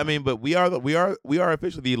 But we are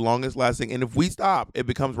officially the longest lasting, and if we stop, it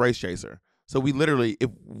becomes Race Chaser. So we literally,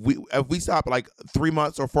 if we stop like 3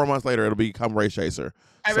 months or 4 months later, it'll become Race Chaser.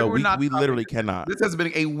 So we literally cannot. This has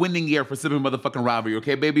been a winning year for Sibling motherfucking Rivalry,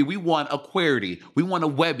 okay, baby? We won a Query, we won a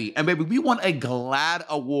Webby, and baby, we won a GLAAD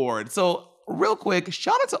Award. So real quick,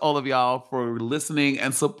 shout out to all of y'all for listening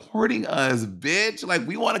and supporting us, bitch. Like,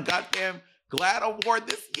 we won a goddamn GLAAD Award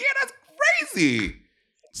this year. That's crazy.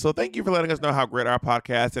 So thank you for letting us know how great our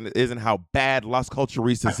podcast and it is and how bad Las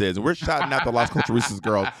Culturistas is. We're shouting out the Las Culturistas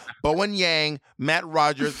girls. Bowen Yang, Matt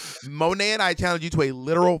Rogers, Monet and I challenge you to a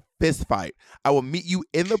literal fist fight. I will meet you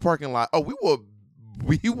in the parking lot. Oh, we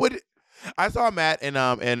would. I saw Matt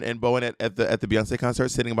and Bowen at the Beyonce concert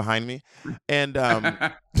sitting behind me. And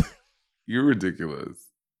you're ridiculous.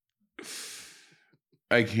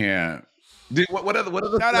 I can't. Dude, what other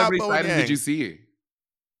celebrity sightings did you see?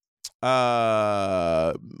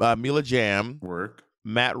 Mila Jam, work.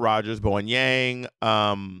 Matt Rogers, Bowen Yang.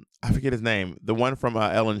 I forget his name. The one from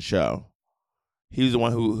Ellen's show. He's the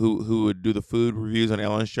one who would do the food reviews on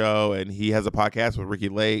Ellen's show, and he has a podcast with Ricky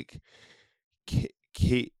Lake.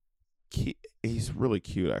 He's really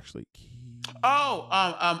cute, actually. Oh,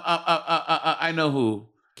 I know who.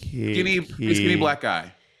 Skinny black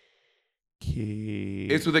guy.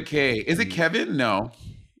 It's with a K. Is it Kevin? No.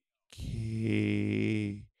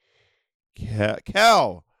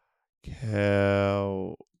 Kel.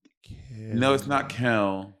 No, it's not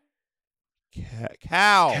Kel.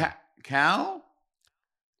 Cal. Cal?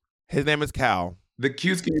 His name is Cal. The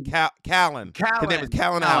cute skinny Callan. His name is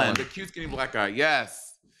Callan Allen. The cute skinny black guy.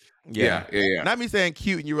 Yes. Yeah. Not me saying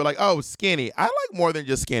cute and you were like, oh, skinny. I like more than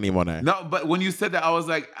just skinny, Monet. No, but when you said that, I was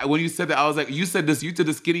like, you said this, you to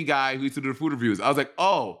the skinny guy who used to do the food reviews. I was like,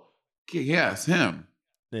 oh, yes, him.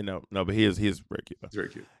 No, but he is very cute. He's very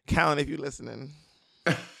cute. Callan, if you're listening.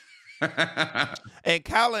 And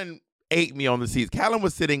Callan ate me on the seats. Callan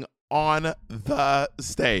was sitting on the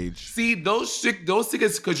stage. See, those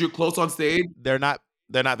tickets, because you're close on stage. They're not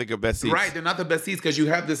the best seats. Right, they're not the best seats because you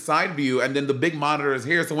have this side view and then the big monitor is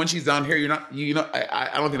here. So when she's down here,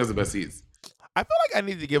 I don't think that's the best seats. I feel like I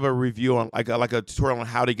need to give a review on like a tutorial on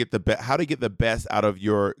how to get the best out of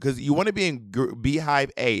your, because you want to be in Beehive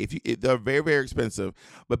A. They're very, very expensive,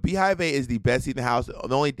 but Beehive A is the best seat in the house.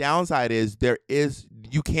 The only downside is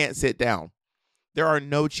you can't sit down. There are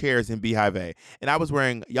no chairs in Beehive A, and I was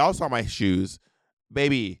wearing. Y'all saw my shoes,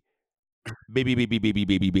 baby.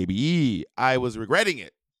 I was regretting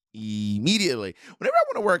it immediately. Whenever I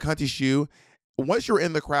want to wear a cunty shoe, once you're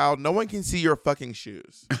in the crowd, no one can see your fucking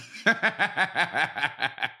shoes.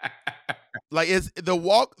 Like, it's the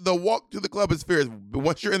walk to the club is fierce. But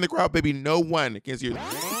once you're in the crowd, baby, no one can see your.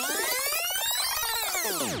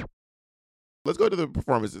 Let's go to the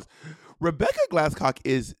performances. Rebecca Glasscock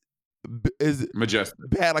is majestic.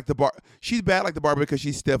 Bad like the bar. She's bad like the Barbie because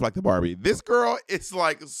she's stiff like the Barbie. This girl is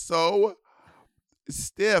like so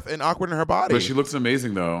stiff and awkward in her body. But she looks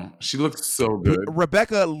amazing though. She looks so good.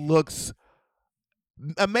 Rebecca looks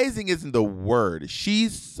amazing isn't the word.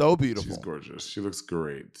 She's so beautiful. She's gorgeous. She looks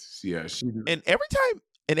great. Yeah. And every time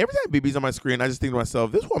BB's on my screen, I just think to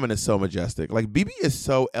myself, this woman is so majestic. Like, BB is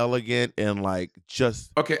so elegant and like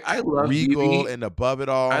just I love regal BB. And above it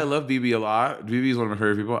all. I love BB a lot. BB is one of my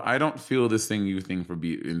favorite people. I don't feel this thing you think for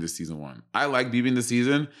BB in this season 1. I like BB in the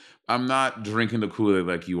season. I'm not drinking the Kool-Aid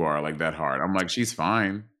like you are, like that hard. I'm like, she's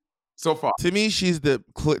fine. So far. To me, she's the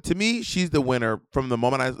winner from the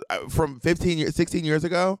moment from 16 years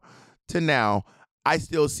ago to now. I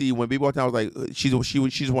still see when people walked down, I was like,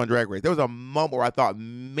 she's won Drag Race. There was a moment where I thought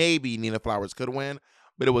maybe Nina Flowers could win,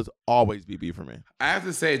 but it was always BB for me. I have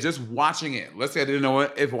to say, just watching it, let's say I didn't know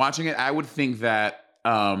it. If watching it, I would think that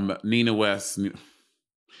Nina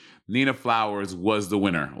Flowers was the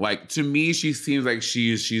winner. Like, to me, she seems like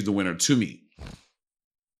she's the winner to me.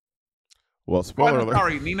 Well, spoiler alert.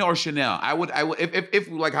 Sorry, Nina or Chanel. I would if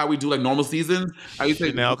like how we do like normal seasons.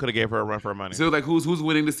 Chanel could have gave her a run for her money. So like who's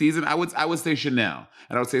winning the season? I would say Chanel,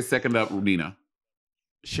 and I would say second up Nina.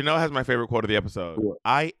 Chanel has my favorite quote of the episode. What?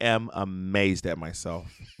 I am amazed at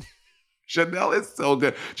myself. Chanel is so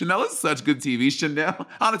good. Chanel is such good TV. Chanel,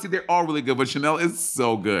 honestly, they're all really good, but Chanel is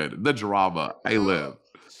so good. The drama, I live.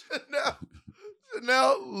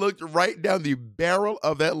 Chanel looked right down the barrel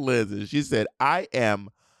of that lens and she said, "I am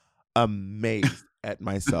amazed at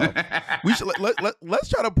myself." We should let's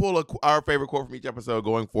try to pull our favorite quote from each episode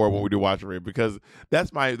going forward when we do Watchery, because that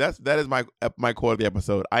is my quote of the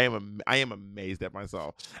episode. I am amazed at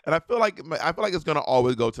myself, and I feel like it's gonna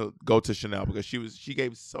always go to Chanel because she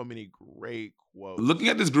gave so many great quotes. Looking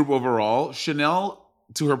at this group overall, Chanel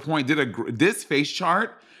to her point, this face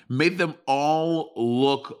chart made them all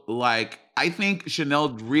look like, I think Chanel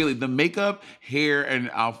really, the makeup, hair, and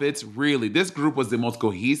outfits, really, this group was the most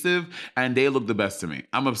cohesive, and they look the best to me.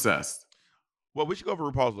 I'm obsessed. Well, we should go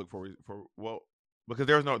for RuPaul's look because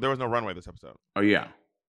there was no runway this episode. Oh yeah.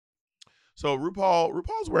 So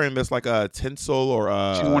RuPaul's wearing this like a tinsel or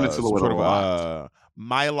she wanted silhouette sort a lot.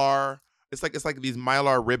 mylar. It's like these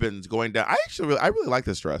mylar ribbons going down. I really like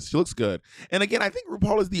this dress. She looks good. And again, I think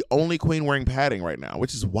RuPaul is the only queen wearing padding right now,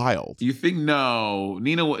 which is wild. You think? No,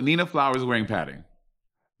 Nina Flowers is wearing padding.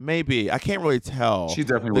 Maybe. I can't really tell. She's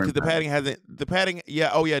definitely wearing padding. The padding.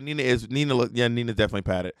 Yeah. Oh yeah. Nina's definitely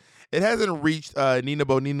padded. It hasn't reached Nina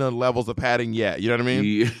Bonina levels of padding yet. You know what I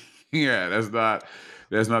mean? Yeah.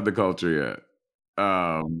 That's not the culture yet.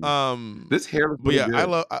 This hair looks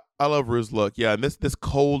good. I love Ru's look. Yeah, and this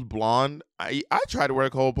cold blonde. I try to wear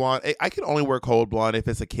cold blonde. I can only wear cold blonde if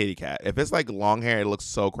it's a kitty cat. If it's like long hair, it looks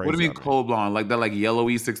so crazy. What do you mean cold blonde? Like that, like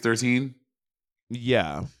yellowy 613?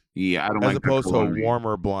 Yeah. Yeah, I don't as like opposed to a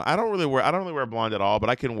warmer blonde. I don't really wear blonde at all, but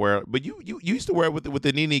I can wear it. But you used to wear it with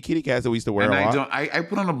the Nene kitty cats that we used to wear and a lot. I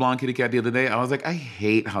put on a blonde kitty cat the other day. I was like, I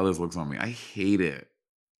hate how this looks on me. I hate it.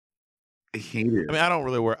 I mean, I don't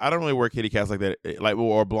really wear kitty cats like that, like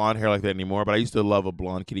or blonde hair like that anymore. But I used to love a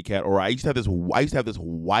blonde kitty cat, or I used to have this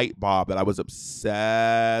white bob that I was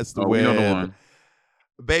obsessed with. We know the one.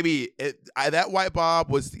 Baby, that white bob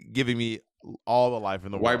was giving me all the life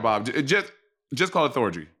in the white world. Bob. Just call it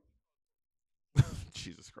Thorgy.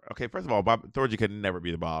 Jesus Christ. Okay, first of all, Thorgy could never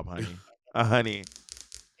be the Bob, honey. Honey,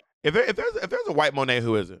 if there's a white Monet,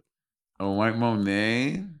 who is it? A white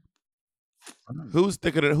Monet. Who's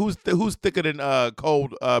thicker than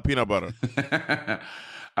cold peanut butter?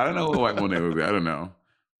 I don't know what white Monet would be. I don't know.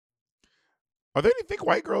 Are there any thick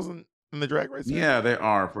white girls in the drag race? Yeah, there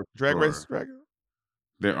are for drag sure. race.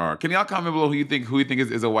 There are. Can y'all comment below who you think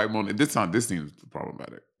is a white Monet? This seems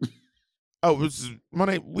problematic. Oh,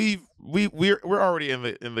 Monet, we're already in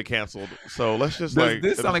the canceled. So let's just Does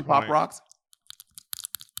this sound like Pop Rocks?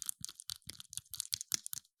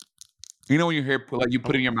 You know when you hear like you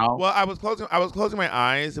put it in your mouth? Well, I was closing my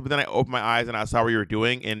eyes, but then I opened my eyes and I saw what you were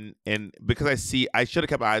doing, and because I should have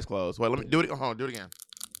kept my eyes closed. Wait, let me do it. Hold on, do it again.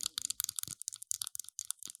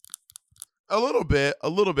 A little bit,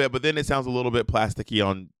 but then it sounds a little bit plasticky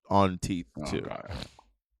on teeth too. God.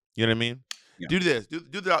 You know what I mean? Yeah. Do this. Do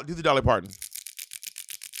the Dolly Parton.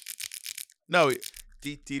 No.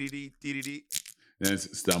 D. Then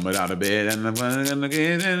stumbled out of bed and I'm gonna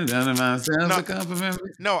get in and myself a compliment.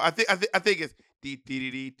 No, I think it's D.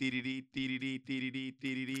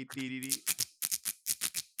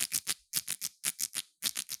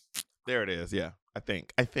 There it is. Yeah, I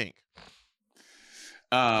think.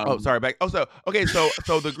 Sorry. Back. So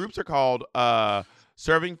the groups are called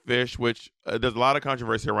Serving Fish, which there's a lot of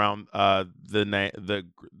controversy around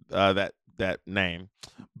that name,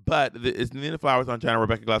 but it's Nina Flowers, China,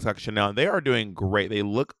 Rebecca Glasscock, Chanel, and they are doing great. They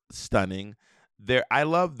look stunning. I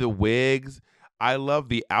love the wigs. I love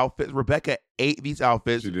the outfits. Rebecca ate these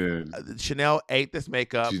outfits. She did. Chanel ate this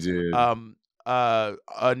makeup. She did.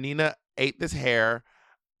 Nina ate this hair.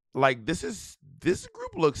 Like this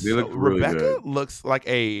group looks. They look really Rebecca good. looks like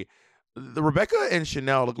Rebecca and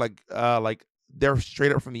Chanel look like they're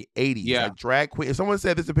straight up from the 80s. Yeah. Like drag queen. If someone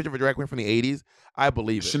said this is a picture of a drag queen from the 80s, I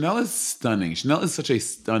believe it. Chanel is stunning. Chanel is such a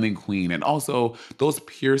stunning queen. And also those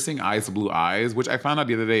piercing blue eyes, which I found out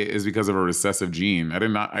the other day is because of a recessive gene. I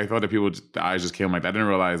thought that the eyes just came like that. I didn't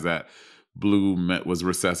realize that blue was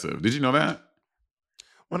recessive. Did you know that?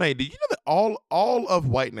 Monet, did you know that all of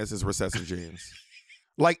whiteness is recessive genes?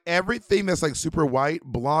 Like everything that's like super white,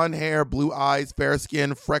 blonde hair, blue eyes, fair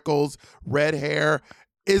skin, freckles, red hair,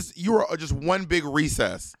 you are just one big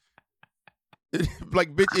recess.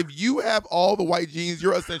 Like, bitch, if you have all the white genes,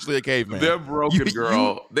 you're essentially a caveman. They're broken,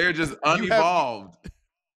 girl. They're just unevolved.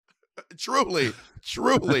 Truly.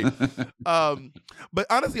 But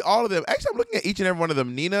honestly, all of them, actually, I'm looking at each and every one of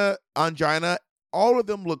them. Nina, Angina, all of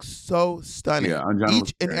them look so stunning. Yeah, Angina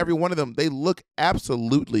each and every one of them, they look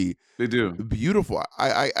absolutely beautiful.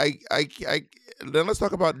 I then let's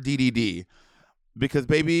talk about DDD. Because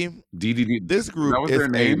baby, DDD, this group that was is their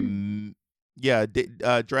name?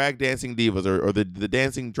 Drag dancing divas or the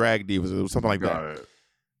dancing drag divas or something like that.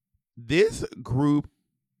 This group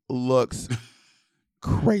looks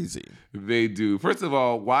crazy. They do. First of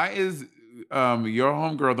all, why is your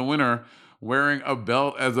homegirl, the winner, wearing a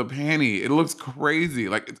belt as a panty? It looks crazy.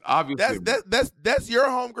 Like it's obviously that's your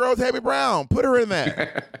homegirl, Tammy Brown. Put her in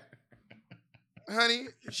there. honey.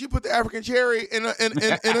 She put the African cherry in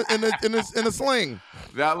a sling.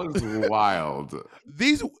 That looks wild.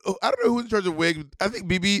 These, I don't know who's in charge of wigs. I think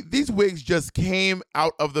BB. These wigs just came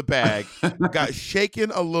out of the bag, got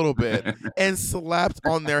shaken a little bit, and slapped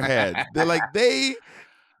on their heads. They're like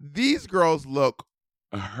these girls look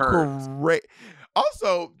great.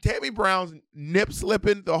 Also, Tammy Brown's nip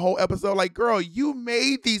slipping the whole episode. Like, girl, you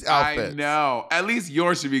made these outfits. I know. At least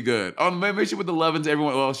yours should be good. Oh, maybe she put the love into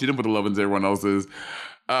everyone. Well, she didn't put the love into everyone else's.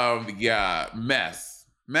 Yeah, mess.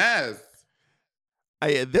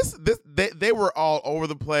 They were all over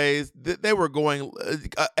the place. They were going.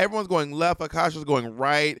 Everyone's going left. Akasha's going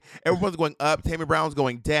right. Everyone's going up. Tammy Brown's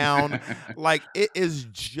going down. Like, it is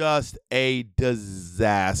just a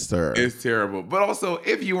disaster. It's terrible. But also,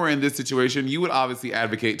 if you were in this situation, you would obviously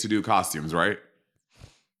advocate to do costumes, right?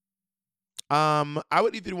 I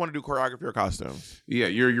would either want to do choreography or costumes. Yeah,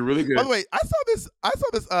 you're really good. By the way, I saw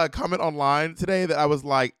this comment online today that I was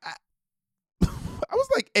like. I was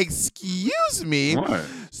like, excuse me. What?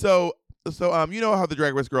 So you know how the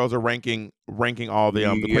Drag Race girls are ranking all the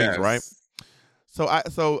queens, right?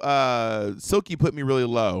 So Silky put me really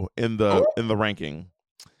low in the ranking.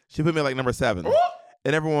 She put me like number 7.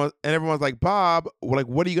 And everyone's like, Bob, like,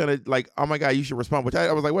 what are you gonna like? Oh my God, you should respond. Which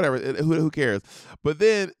I was like, whatever, who cares? But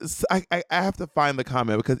then I have to find the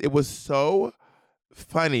comment because it was so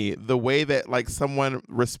funny the way that like someone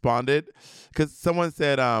responded, because someone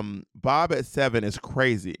said Bob at 7 is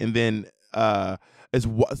crazy, and then Bob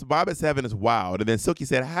at 7 is wild, and then Silky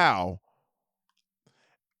said how.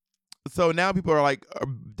 So now people are like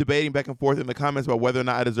debating back and forth in the comments about whether or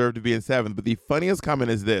not I deserve to be in 7. But the funniest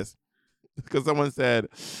comment is this, because someone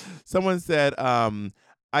said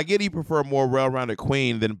I get you prefer a more well-rounded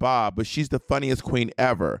queen than Bob, but she's the funniest queen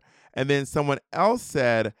ever. And then someone else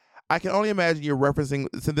said, I can only imagine you're referencing.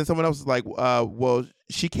 So then someone else is like, well,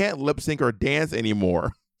 she can't lip sync or dance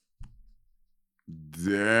anymore.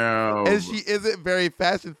 Damn. And she isn't very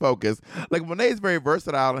fashion focused. Like, Monet is very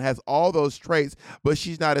versatile and has all those traits, but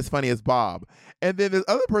she's not as funny as Bob. And then this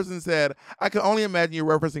other person said, I can only imagine you're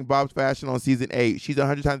referencing Bob's fashion on season 8. She's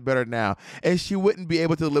 100 times better now. And she wouldn't be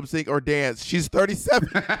able to lip sync or dance. She's 37.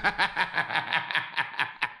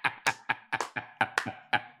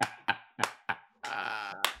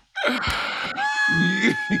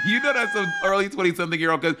 You know that's an early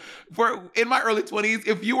 20-something-year-old, because in my early 20s,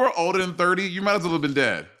 if you were older than 30, you might as well have been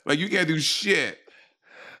dead. Like, you can't do shit.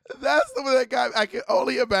 That's some of that guy. I can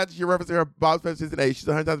only imagine you're referencing her Bob's fashion season 8. She's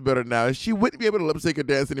 100 times better now. And she wouldn't be able to lip sync or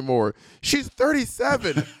dance anymore. She's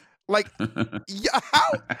 37. Like, how?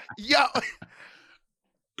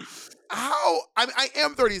 I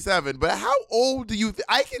am 37, but how old do you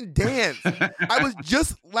I can dance. I was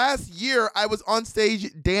just last year, I was on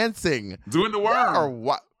stage dancing. Doing the worm. Or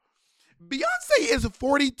what? Beyonce is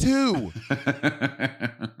 42.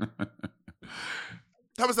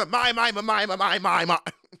 Thomas said, my.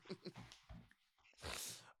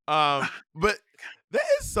 But that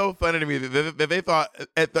is so funny to me that they thought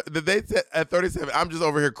that they said at 37, I'm just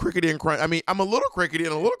over here crickety and crunchy. I mean, I'm a little crickety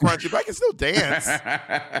and a little crunchy, but I can still dance.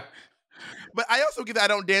 But I also get that I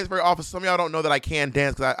don't dance very often. Some of y'all don't know that I can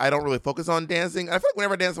dance because I don't really focus on dancing. I feel like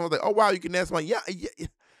whenever I dance, someone's like, oh, wow, you can dance. I'm like, yeah.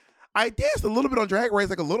 I danced a little bit on Drag Race,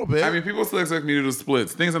 like a little bit. I mean, people still expect me to do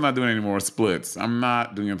splits. Things I'm not doing anymore, splits. I'm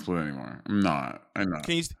not doing a split anymore. I'm not. Have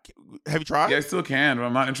you tried? Yeah, I still can, but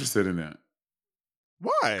I'm not interested in it.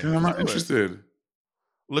 Why? Because I'm not interested.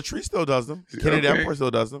 Latrice still does them. Kenny Davenport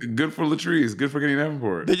still does them. Good for Latrice. Good for Kenny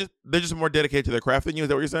Davenport. They're just more dedicated to their craft than you. Is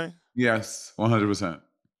that what you're saying? Yes, 100%.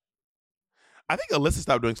 I think Alyssa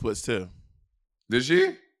stopped doing splits too. Did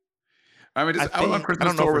she? I mean, I was on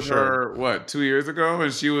Christmas tour with her, 2 years ago,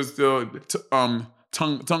 and she was still tongue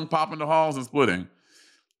popping the halls and splitting.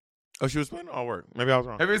 Oh, she was splitting? Oh, work. Maybe I was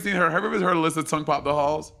wrong. Have you ever seen her? Have you ever heard Alyssa tongue pop the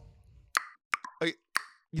halls?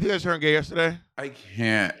 You think I turned gay yesterday? I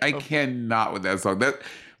can't. I cannot with that song.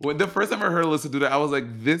 The first time I heard Alyssa do that, I was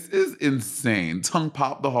like, this is insane. Tongue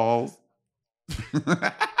pop the halls.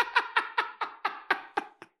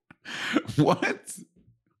 What?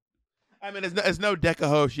 I mean, it's no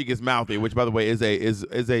Decaho She Gets Mouthy, which, by the way, is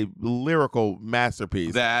a lyrical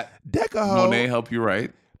masterpiece. That Decaho Monet help you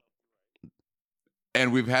write.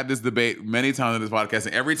 And we've had this debate many times on this podcast,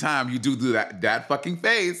 and every time you do that fucking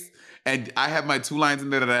face, and I have my 2 lines in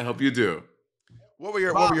there that I help you do. What were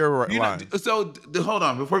your lines? So hold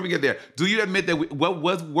on, before we get there, do you admit that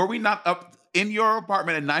were we not up in your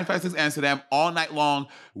apartment at 956 Amsterdam all night long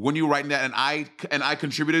when you were writing that, and I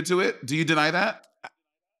contributed to it? Do you deny that?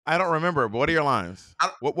 I don't remember, but what are your lines?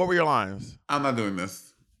 What were your lines? I'm not doing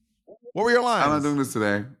this. What were your lines? I'm not doing this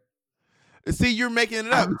today. See, you're making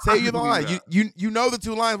it up. Say the line. You know the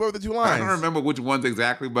two lines. What were the two lines? I don't remember which ones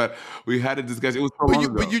exactly, but we had a discussion. It was so long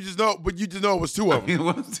ago. But you just know it was two of them. It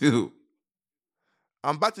was two.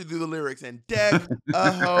 I'm about to do the lyrics and deck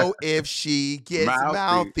a hoe if she gets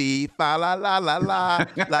mouthy. Fa la la la la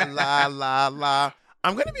la la la la.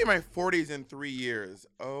 I'm gonna be in my 40s in 3 years.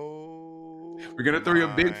 Oh, we're gonna throw you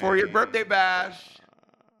a big 40th birthday bash.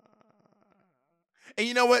 And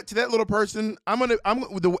you know what? To that little person,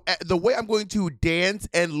 the way I'm going to dance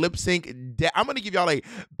and lip sync. I'm gonna give y'all a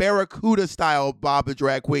Barracuda style Bob the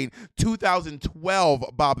Drag Queen 2012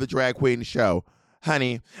 Bob the Drag Queen show,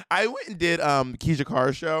 honey. I went and did Keisha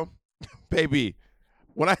Carr's show, baby.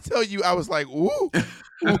 When I tell you, I was like, ooh.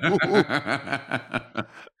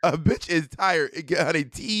 A bitch is tired. Honey,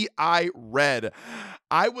 T.I. red.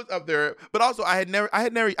 I was up there, but also I never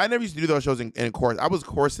used to do those shows in course. I was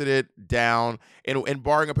corseted down and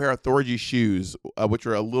borrowing a pair of Thorgy shoes, which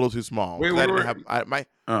were a little too small.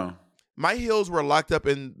 My heels were locked up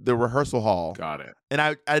in the rehearsal hall. Got it. And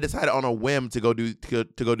I decided on a whim to go do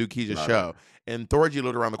Keisha's show. And Thorgy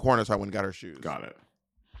lived around the corner, so I went and got her shoes. Got it.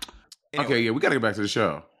 Anyway. Okay, yeah, we got to get back to the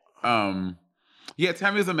show. Yeah,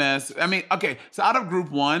 Tammy was a mess. I mean, okay, so out of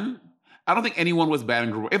group one, I don't think anyone was bad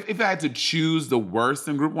in group one. If I had to choose the worst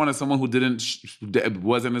in group one as someone who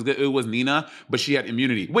wasn't as good, it was Nina, but she had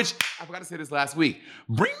immunity, which I forgot to say this last week.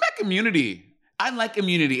 Bring back immunity. I like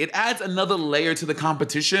immunity. It adds another layer to the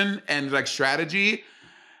competition and like strategy.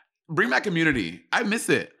 Bring back immunity. I miss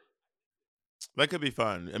it. That could be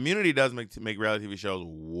fun. Immunity does make reality TV shows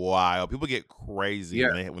wild. People get crazy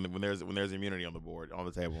when there's immunity on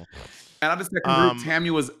the table. And on the second group,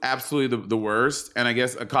 Tammy was absolutely the worst. And I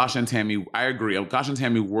guess Akasha and Tammy, I agree. Akasha and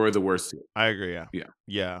Tammy were the worst too. I agree.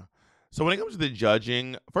 Yeah. So when it comes to the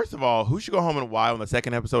judging, first of all, who should go home and why on the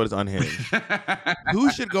second episode is unhinged?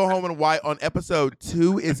 Who should go home and why on episode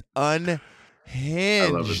 2 is unhinged? I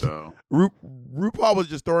love it though. RuPaul was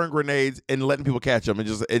just throwing grenades and letting people catch them and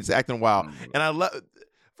it's acting wild. And I love.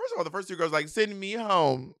 First of all, the first 2 girls like send me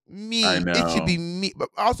home. Me, it should be me. But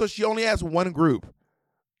also, she only has one group.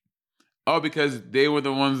 Oh, because they were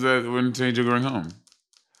the ones that were in danger going home.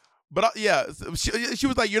 But she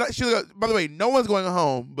was like, "You're not." She was like, by the way, no one's going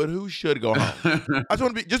home, but who should go home? I just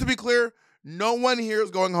want to be clear. No one here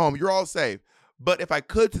is going home. You're all safe. But if I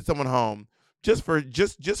could send someone home. Just for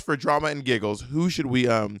drama and giggles, who should we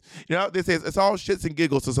they say it's all shits and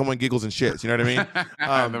giggles so someone giggles and shits. You know what I mean?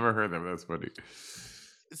 I've never heard that. That's funny.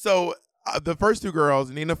 So the first 2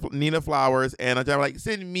 girls, Nina Flowers and I'm like,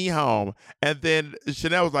 send me home, and then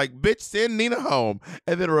Chanel was like, bitch, send Nina home,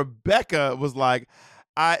 and then Rebecca was like,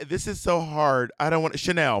 this is so hard. I don't want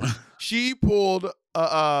Chanel. She pulled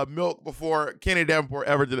milk before Kenny Davenport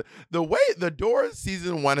ever did it. The way the door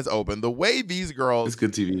season 1 is open, the way these girls it's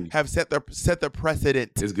good TV. Have set the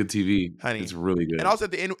precedent. It's good TV, honey. It's really good. And also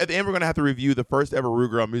at the end, we're gonna have to review the first ever Rue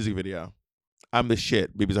Girl music video. I'm the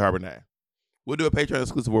shit. BB's Harbonnet. We'll do a Patreon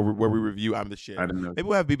exclusive where we review I'm the shit. I didn't know. Maybe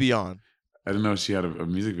we'll have BB on. I didn't know she had a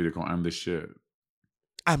music video called I'm the shit.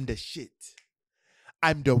 I'm the shit.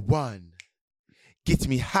 I'm the one. Get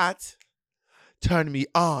me hot. Turn me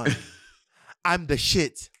on. I'm the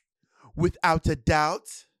shit. Without a doubt.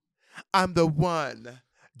 I'm the one.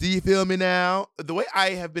 Do you feel me now? The way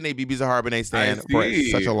I have been a BB Zaharbonnet stan for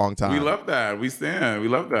such a long time. We love that. We stand. We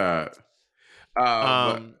love that.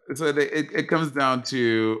 So it comes down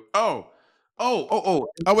to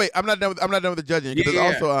wait, I'm not done with the judging. Yeah.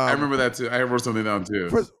 Also, I remember that too. I wrote something down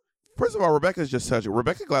too. First of all, Rebecca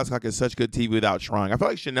Glasscock is such good TV without trying. I feel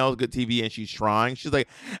like Chanel's good TV and she's trying. She's like,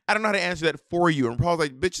 I don't know how to answer that for you. And Paul's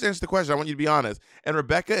like, bitch, just answer the question. I want you to be honest. And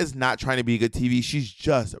Rebecca is not trying to be good TV. She's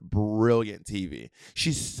just brilliant TV.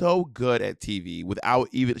 She's so good at TV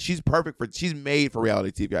she's made for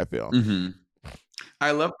reality TV, I feel. Mm-hmm.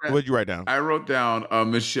 I love that. What did you write down? I wrote down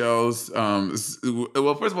Michelle's.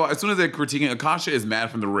 Well, first of all, as soon as they're critiquing, Akasha is mad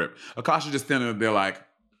from the rip. Akasha just standing there like,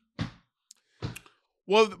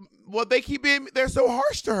 well, they're so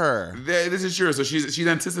harsh to her. This is true. So she's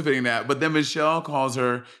anticipating that. But then Michelle calls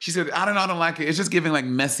her. She said, I don't like it. It's just giving like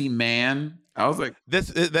messy man. I was like,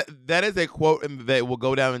 that is a quote that will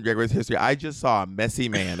go down in Drag Race history. I just saw a messy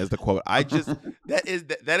man as the quote. That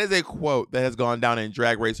is a quote that has gone down in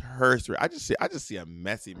Drag Race history. I just see a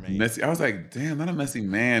messy man. Messy. I was like, damn, not a messy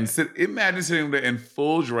man. Imagine sitting there in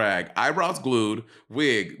full drag, eyebrows glued,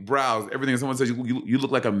 wig, brows, everything. And someone says you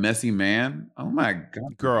look like a messy man. Oh my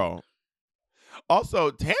god, girl.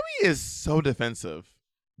 Also, Tammy is so defensive.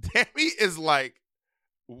 Tammy's like,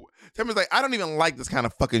 I don't even like this kind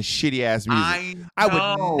of fucking shitty ass music.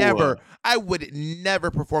 I would never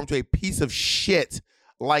perform to a piece of shit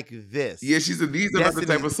like this. Yeah, these are not the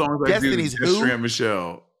type of songs I do. Destiny's Who? And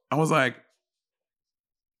Michelle. I was like,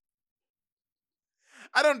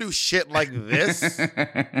 I don't do shit like this.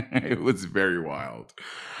 It was very wild.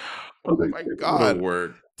 Oh my God.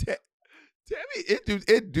 Work. Tammy,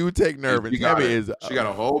 it do take nerve. And Tammy she got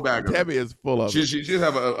a whole bag of Tammy is full of it. She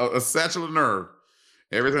have a satchel of nerve.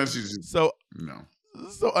 Every time she's so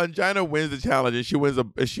Angina wins the challenge and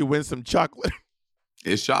she wins some chocolate.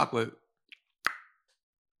 It's chocolate.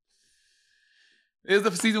 It's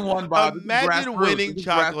the season 1, Bob. Imagine winning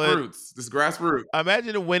chocolate. This is grassroots.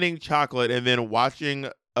 Imagine winning chocolate and then watching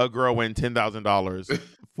a girl win $10,000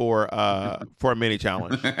 for a mini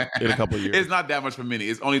challenge in a couple of years. It's not that much for mini.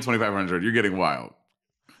 It's only $2,500. You're getting wild.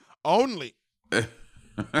 Only.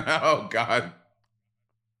 Oh God.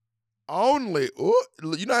 Only. Ooh,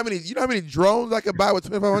 you know how many drones I could buy with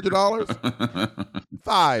 $2,500?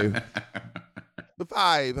 5. The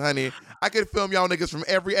 5, honey. I could film y'all niggas from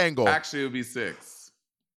every angle. Actually, it would be 6.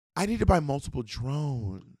 I need to buy multiple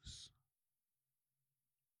drones.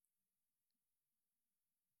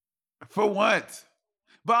 For what?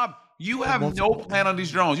 Bob, you have no plan on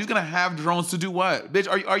these drones. You're gonna have drones to do what? Bitch,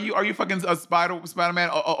 are you fucking a Spider-Man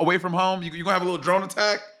away from home? You gonna have a little drone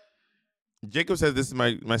attack? Jacob says this is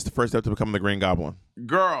my first step to becoming the Green Goblin.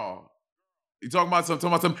 Girl, you talking about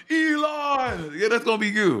some Elon? Yeah, that's gonna be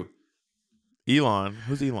you. Elon?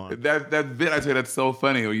 Who's Elon? That bit I tell you, that's so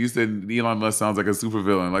funny. When you said Elon Musk sounds like a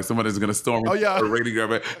supervillain, like somebody's gonna storm a rating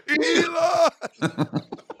grab. Elon.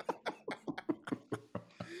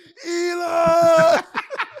 Elon.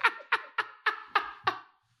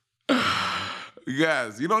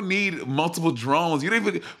 Yes, you don't need multiple drones. You don't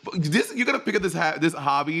even you're gonna pick up this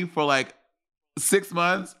hobby for like 6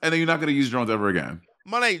 months, and then you're not gonna use drones ever again.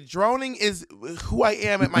 Money, droning is who I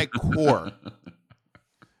am at my core.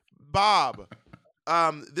 Bob,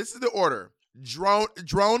 this is the order: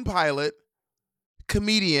 drone pilot,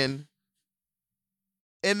 comedian.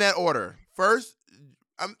 In that order. First,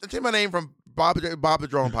 I'm taking my name from Bob the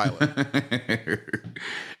drone pilot.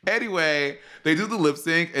 Anyway, they do the lip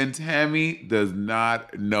sync, and Tammy does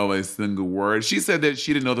not know a single word. She said that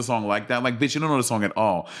she didn't know the song like that. I'm like, bitch, you don't know the song at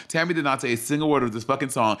all. Tammy did not say a single word of this fucking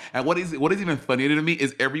song. And what is even funnier to me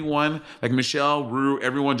is everyone, like Michelle, Rue,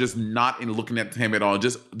 everyone just not in looking at Tammy at all.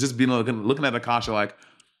 Just being looking at Akasha like,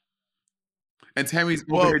 and Tammy's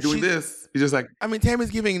over here doing this. He's just like, I mean, Tammy's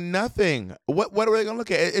giving nothing. What are they gonna look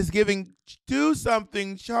at? It's giving do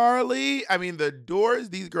something, Charlie. I mean, the doors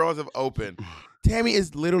these girls have opened. Tammy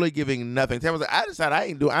is literally giving nothing. Tammy's like, I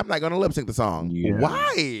decided I'm not gonna lip sync the song. Yeah.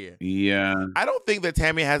 Why? Yeah. I don't think that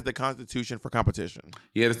Tammy has the constitution for competition.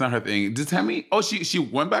 Yeah, that's not her thing. Did Tammy? Oh, she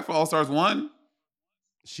went back for All Stars 1?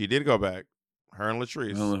 She did go back. Her and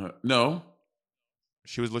Latrice. No.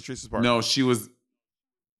 She was Latrice's partner. No, she was.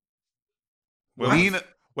 Nina.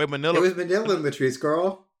 Wait, Manila. It was Manila and Latrice,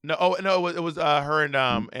 girl. No, it was her and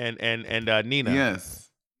Nina. Yes.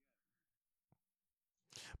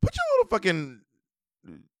 Put your little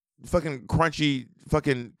fucking crunchy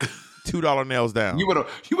fucking $2 nails down. You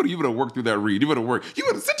better work through that read. You better work. You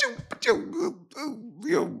better set your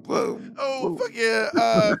oh fuck yeah,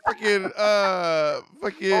 fucking oh,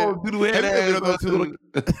 doodle head ass.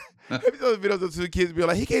 Have you saw the videos of two kids be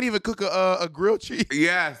like, he can't even cook a grilled cheese?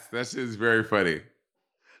 Yes, that shit is very funny.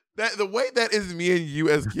 That the way that is me and you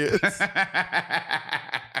as kids. This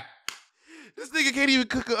nigga can't even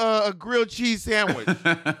cook a grilled cheese sandwich. This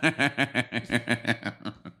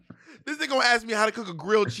nigga gonna ask me how to cook a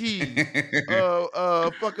grilled cheese.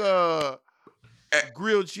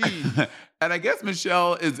 Grilled cheese. And I guess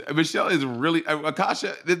Michelle is really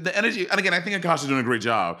Akasha. The energy, and again, I think Akasha's doing a great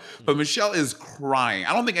job. But Michelle is crying.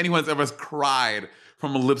 I don't think anyone's ever cried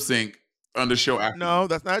from a lip sync on the show. After. No,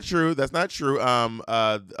 that's not true. That's not true. This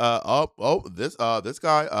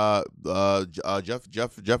guy, Jeff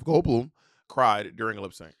Goldblum cried during a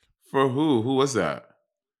lip sync. For who? Who was that?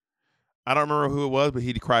 I don't remember who it was, but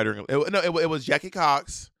he cried during. It was Jackie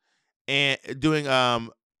Cox and doing so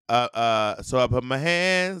I put my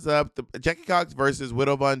hands up. Jackie Cox versus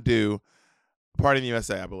Widow Von Du, Party in the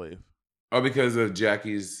USA, I believe. Oh, because of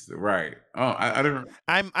Jackie's right. Oh, I don't.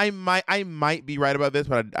 I might be right about this,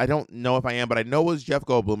 but I don't know if I am. But I know it was Jeff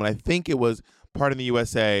Goldblum, and I think it was Party in the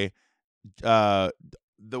USA. The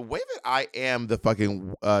way that I am the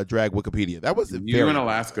fucking drag Wikipedia. That was you in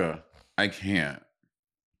Alaska. I can't.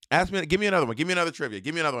 Ask me. Give me another one. Give me another trivia.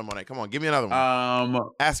 Give me another one, Monet. Come on. Give me another one.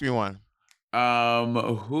 Ask me one.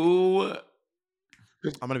 Who?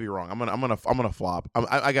 I'm gonna be wrong. I'm gonna flop.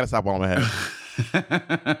 I gotta stop while I'm ahead.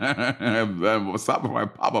 I'm stopping my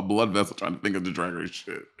pop a blood vessel trying to think of the drag race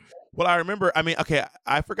shit. Well, I remember. I mean, okay,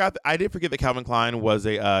 I forgot. I did forget that Calvin Klein was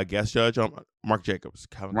a guest judge on Mark Jacobs.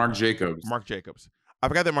 Mark Jacobs. I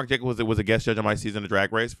forgot that Mark Jacobs was a guest judge on my season of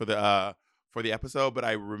Drag Race for for the episode, but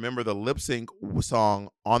I remember the lip sync song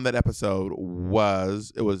on that episode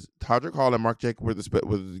was Todrick Hall and Mark Jacobs were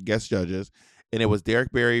the guest judges, and it was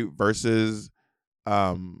Derek Barry versus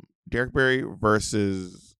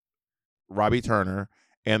Robbie Turner,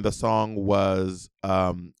 and the song was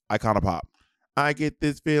Iconopop. I get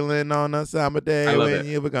this feeling on a summer day when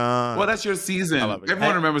you were gone. Well, that's your season.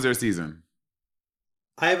 Everyone remembers their season.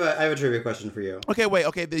 I have a trivia question for you. Okay, wait.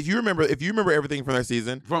 Okay, if you remember everything from their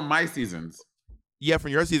season, from my seasons, yeah,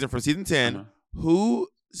 from your season, from season 10, who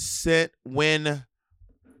sent when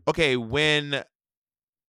the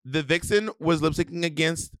Vixen was lip syncing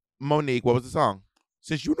against Monique? What was the song?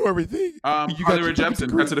 Since you know everything, Carly Rae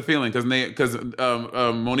Jepsen, "Cut to the Feeling," because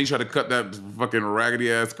Monique tried to cut that fucking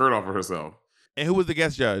raggedy ass skirt off of herself. And who was the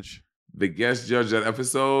guest judge? The guest judge that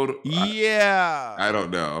episode? Yeah, I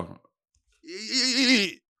don't know.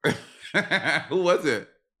 Who was it?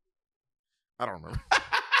 I don't remember. I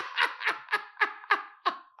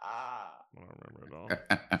don't remember at all.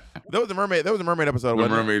 That was the mermaid episode. The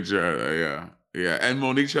mermaid, yeah. And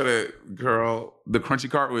Monique tried to the crunchy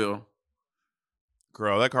cartwheel.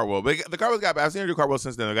 Girl, that cartwheel. But the cartwheel's got better. I've seen her do cartwheels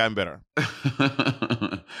since then. They've gotten better.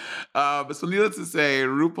 But so needless to say,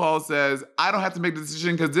 RuPaul says, I don't have to make the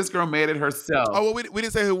decision because this girl made it herself. Oh, well, we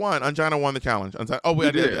didn't say who won. Ungina won the challenge. I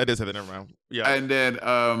did say that. Never mind. Yeah. And then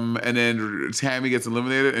Tammy gets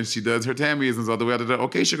eliminated and she does her Tammyisms all the way out to the,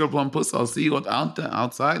 okay, Sugar Plum Puss, I'll see you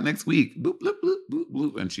outside next week. Bloop, bloop, bloop, bloop,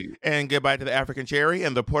 bloop. And goodbye to the African cherry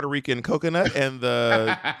and the Puerto Rican coconut and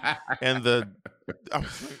the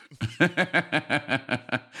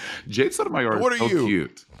Jade Sotomayor is so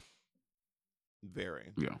cute.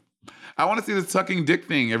 Very. Yeah. I want to see the sucking dick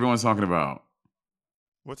thing everyone's talking about.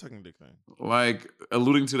 What sucking dick thing? Like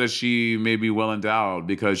alluding to that she may be well endowed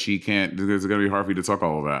because she can't. It's going to be hard for you to talk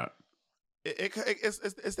all of that.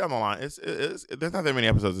 It's down the line. There's not that many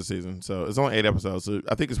episodes this season, so it's only 8 episodes. So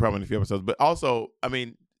I think it's probably a few episodes. But also, I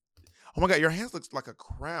mean, oh my God, your hands looks like a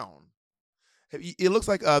crown. It looks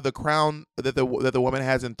like the crown that the woman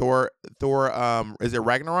has in Thor. Is it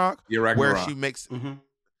Ragnarok? Yeah, Ragnarok. Where she makes. Mm-hmm.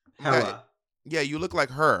 Hela. Yeah, you look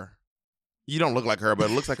like her. You don't look like her,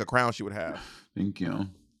 but it looks like a crown she would have. Thank you.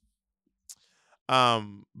 But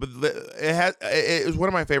it was one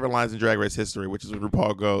of my favorite lines in Drag Race history, which is when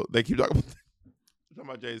RuPaul goes. They keep talking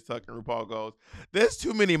about Jay's Tuck, and RuPaul goes, "There's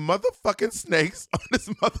too many motherfucking snakes on this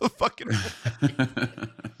motherfucking."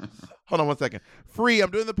 Hold on one second. Free,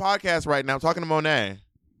 I'm doing the podcast right now. I'm talking to Monet.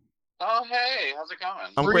 Oh, hey, how's it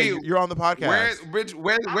going? I'm great. You're on the podcast.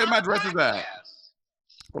 Where my dresses at?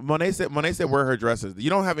 Monet said where her dress is. You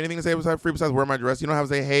don't have anything to say besides where my dress. You don't have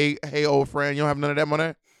to say hey old friend. You don't have none of that,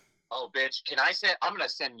 Monet. Oh, bitch! I'm gonna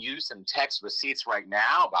send you some text receipts right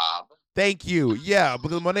now, Bob. Thank you. Yeah,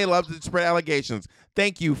 because Monet loves to spread allegations.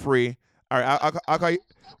 Thank you, Free. All right, I'll call you.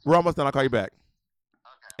 We're almost done. I'll call you back.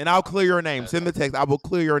 Okay. And I'll clear your name. Send the text. I will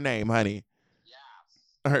clear your name, honey. Yes.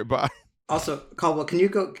 All right, bye. Also, Caldwell, can we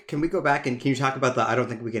go back and can you talk about the I don't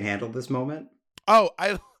think we can handle this moment? Oh,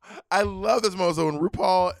 I love this moment. So when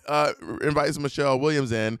RuPaul invites Michelle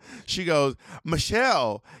Williams in, she goes,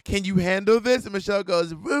 "Michelle, can you handle this?" And Michelle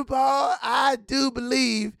goes, "RuPaul, I do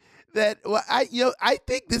believe that. Well, I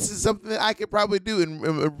think this is something that I could probably do." And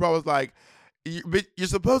RuPaul was like, "You're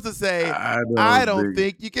supposed to say, I don't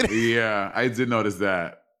think you can." Yeah, I did notice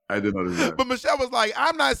that. But Michelle was like,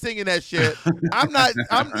 "I'm not singing that shit. I'm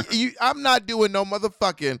not doing no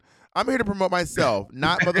motherfucking. I'm here to promote myself,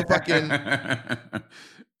 not motherfucking."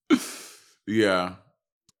 Yeah.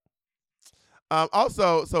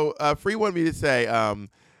 Also, Free wanted me to say,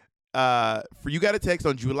 for you got a text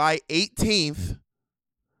on July 18th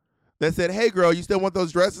that said, "Hey girl, you still want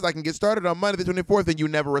those dresses? I can get started on Monday the 24th," and you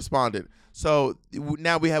never responded. So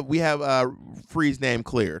now we have Free's name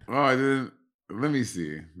cleared. Oh, I didn't. Let me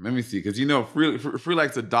see, because Free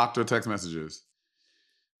likes to doctor text messages.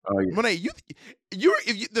 Oh yeah. Monet, the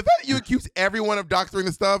fact that you accuse everyone of doctoring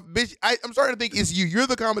the stuff, bitch, I'm starting to think it's you. You're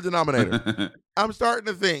the common denominator. I'm starting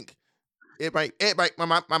to think it might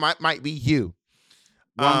be you.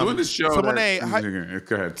 Well, I'm doing this show. So Monet,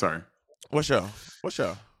 go ahead. Sorry. What show?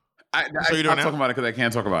 I'm not talking about it because I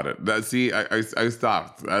can't talk about it. I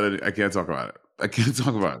stopped. I can't talk about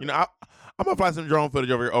it. You know, I'm gonna find some drone footage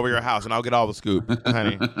over your house, and I'll get all the scoop,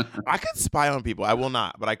 honey. I could spy on people. I will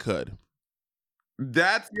not, but I could.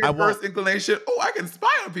 That's your first inclination? Oh, I can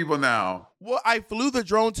spy on people now. Well, I flew the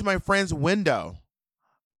drone to my friend's window,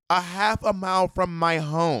 a half a mile from my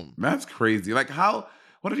home. That's crazy. Like how?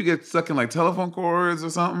 What if you get stuck in like telephone cords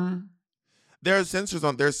or something? There's sensors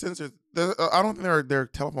on. There's sensors. I don't think there are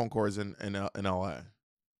telephone cords in LA.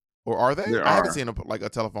 Or are they? I haven't seen a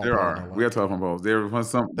telephone There pole. are. We have telephone poles. There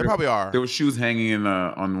probably are. There were shoes hanging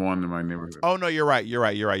on one in my neighborhood. Oh no, you're right. You're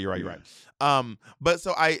right. But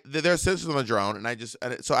so there are sensors on the drone,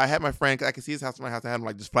 and so I had my friend. I could see his house from my house. I had him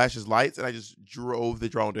like just flash his lights, and I just drove the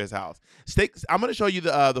drone to his house. I'm gonna show you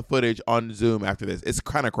the footage on Zoom after this. It's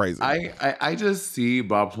kind of crazy. I just see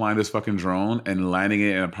Bob flying this fucking drone and landing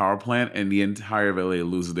it in a power plant, and the entire LA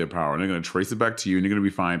loses their power, and they're gonna trace it back to you, and you're gonna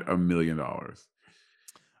be fined $1 million.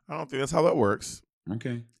 I don't think that's how that works.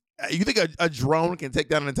 Okay. You think a drone can take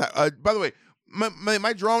down an entire? By the way,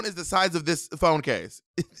 my drone is the size of this phone case.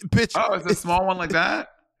 Bitch. Oh, it's a small one like that?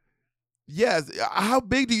 Yes. How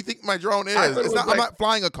big do you think my drone is? I'm not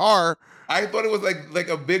flying a car. I thought it was like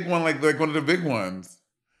a big one, like one of the big ones.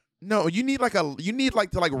 No, you need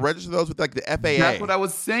to register those with like the FAA. That's what I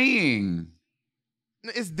was saying.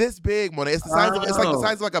 It's this big, Monet. It's the size of the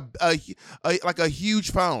size of like a huge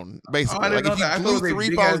phone, basically. Oh, like if you glue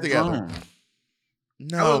 3 phones together. Drone.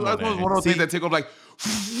 No, that was one of those things that take off like.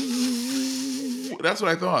 That's what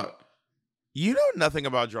I thought. You know nothing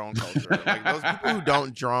about drone culture. Like those people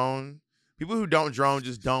who don't drone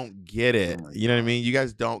just don't get it. You know what I mean? You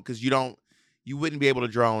guys don't, because you wouldn't be able to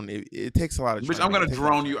drone. It takes a lot of. Bitch, I'm gonna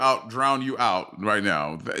drown you out right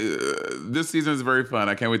now. This season is very fun.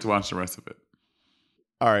 I can't wait to watch the rest of it.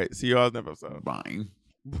 All right, see you all in the episode. Bye.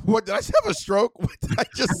 What, did I just have a stroke? What did I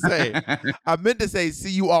just say? I meant to say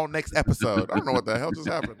see you all next episode. I don't know what the hell just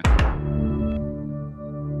happened.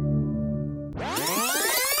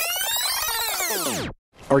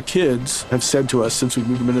 Our kids have said to us since we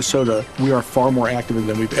moved to Minnesota, we are far more active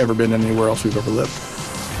than we've ever been anywhere else we've ever lived.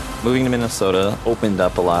 Moving to Minnesota opened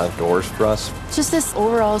up a lot of doors for us. Just this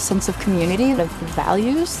overall sense of community, of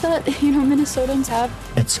values that, Minnesotans have.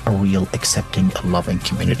 It's a real accepting, loving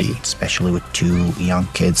community, especially with 2 young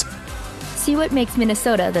kids. See what makes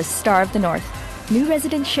Minnesota the star of the North. New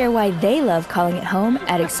residents share why they love calling it home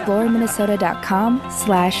at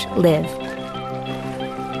exploreminnesota.com/live.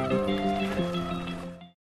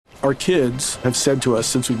 Our kids have said to us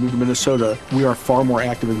since we moved to Minnesota, we are far more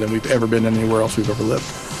active than we've ever been anywhere else we've ever lived.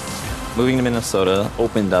 Moving to Minnesota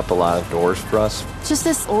opened up a lot of doors for us. Just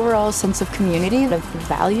this overall sense of community, of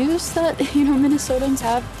values that, Minnesotans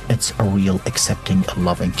have. It's a real accepting,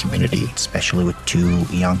 loving community, especially with 2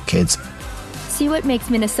 young kids. See what makes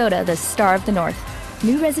Minnesota the star of the North.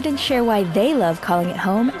 New residents share why they love calling it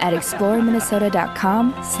home at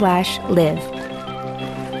exploreminnesota.com/live.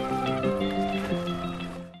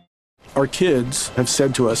 Our kids have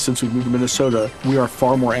said to us since we moved to Minnesota, we are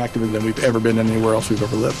far more active than we've ever been anywhere else we've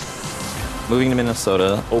ever lived. Moving to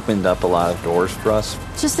Minnesota opened up a lot of doors for us.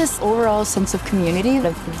 Just this overall sense of community,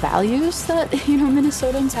 of values that,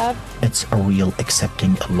 Minnesotans have. It's a real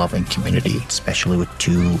accepting, loving community, especially with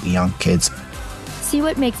 2 young kids. See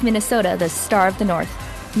what makes Minnesota the star of the North.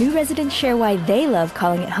 New residents share why they love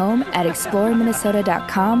calling it home at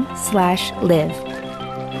exploreminnesota.com/live.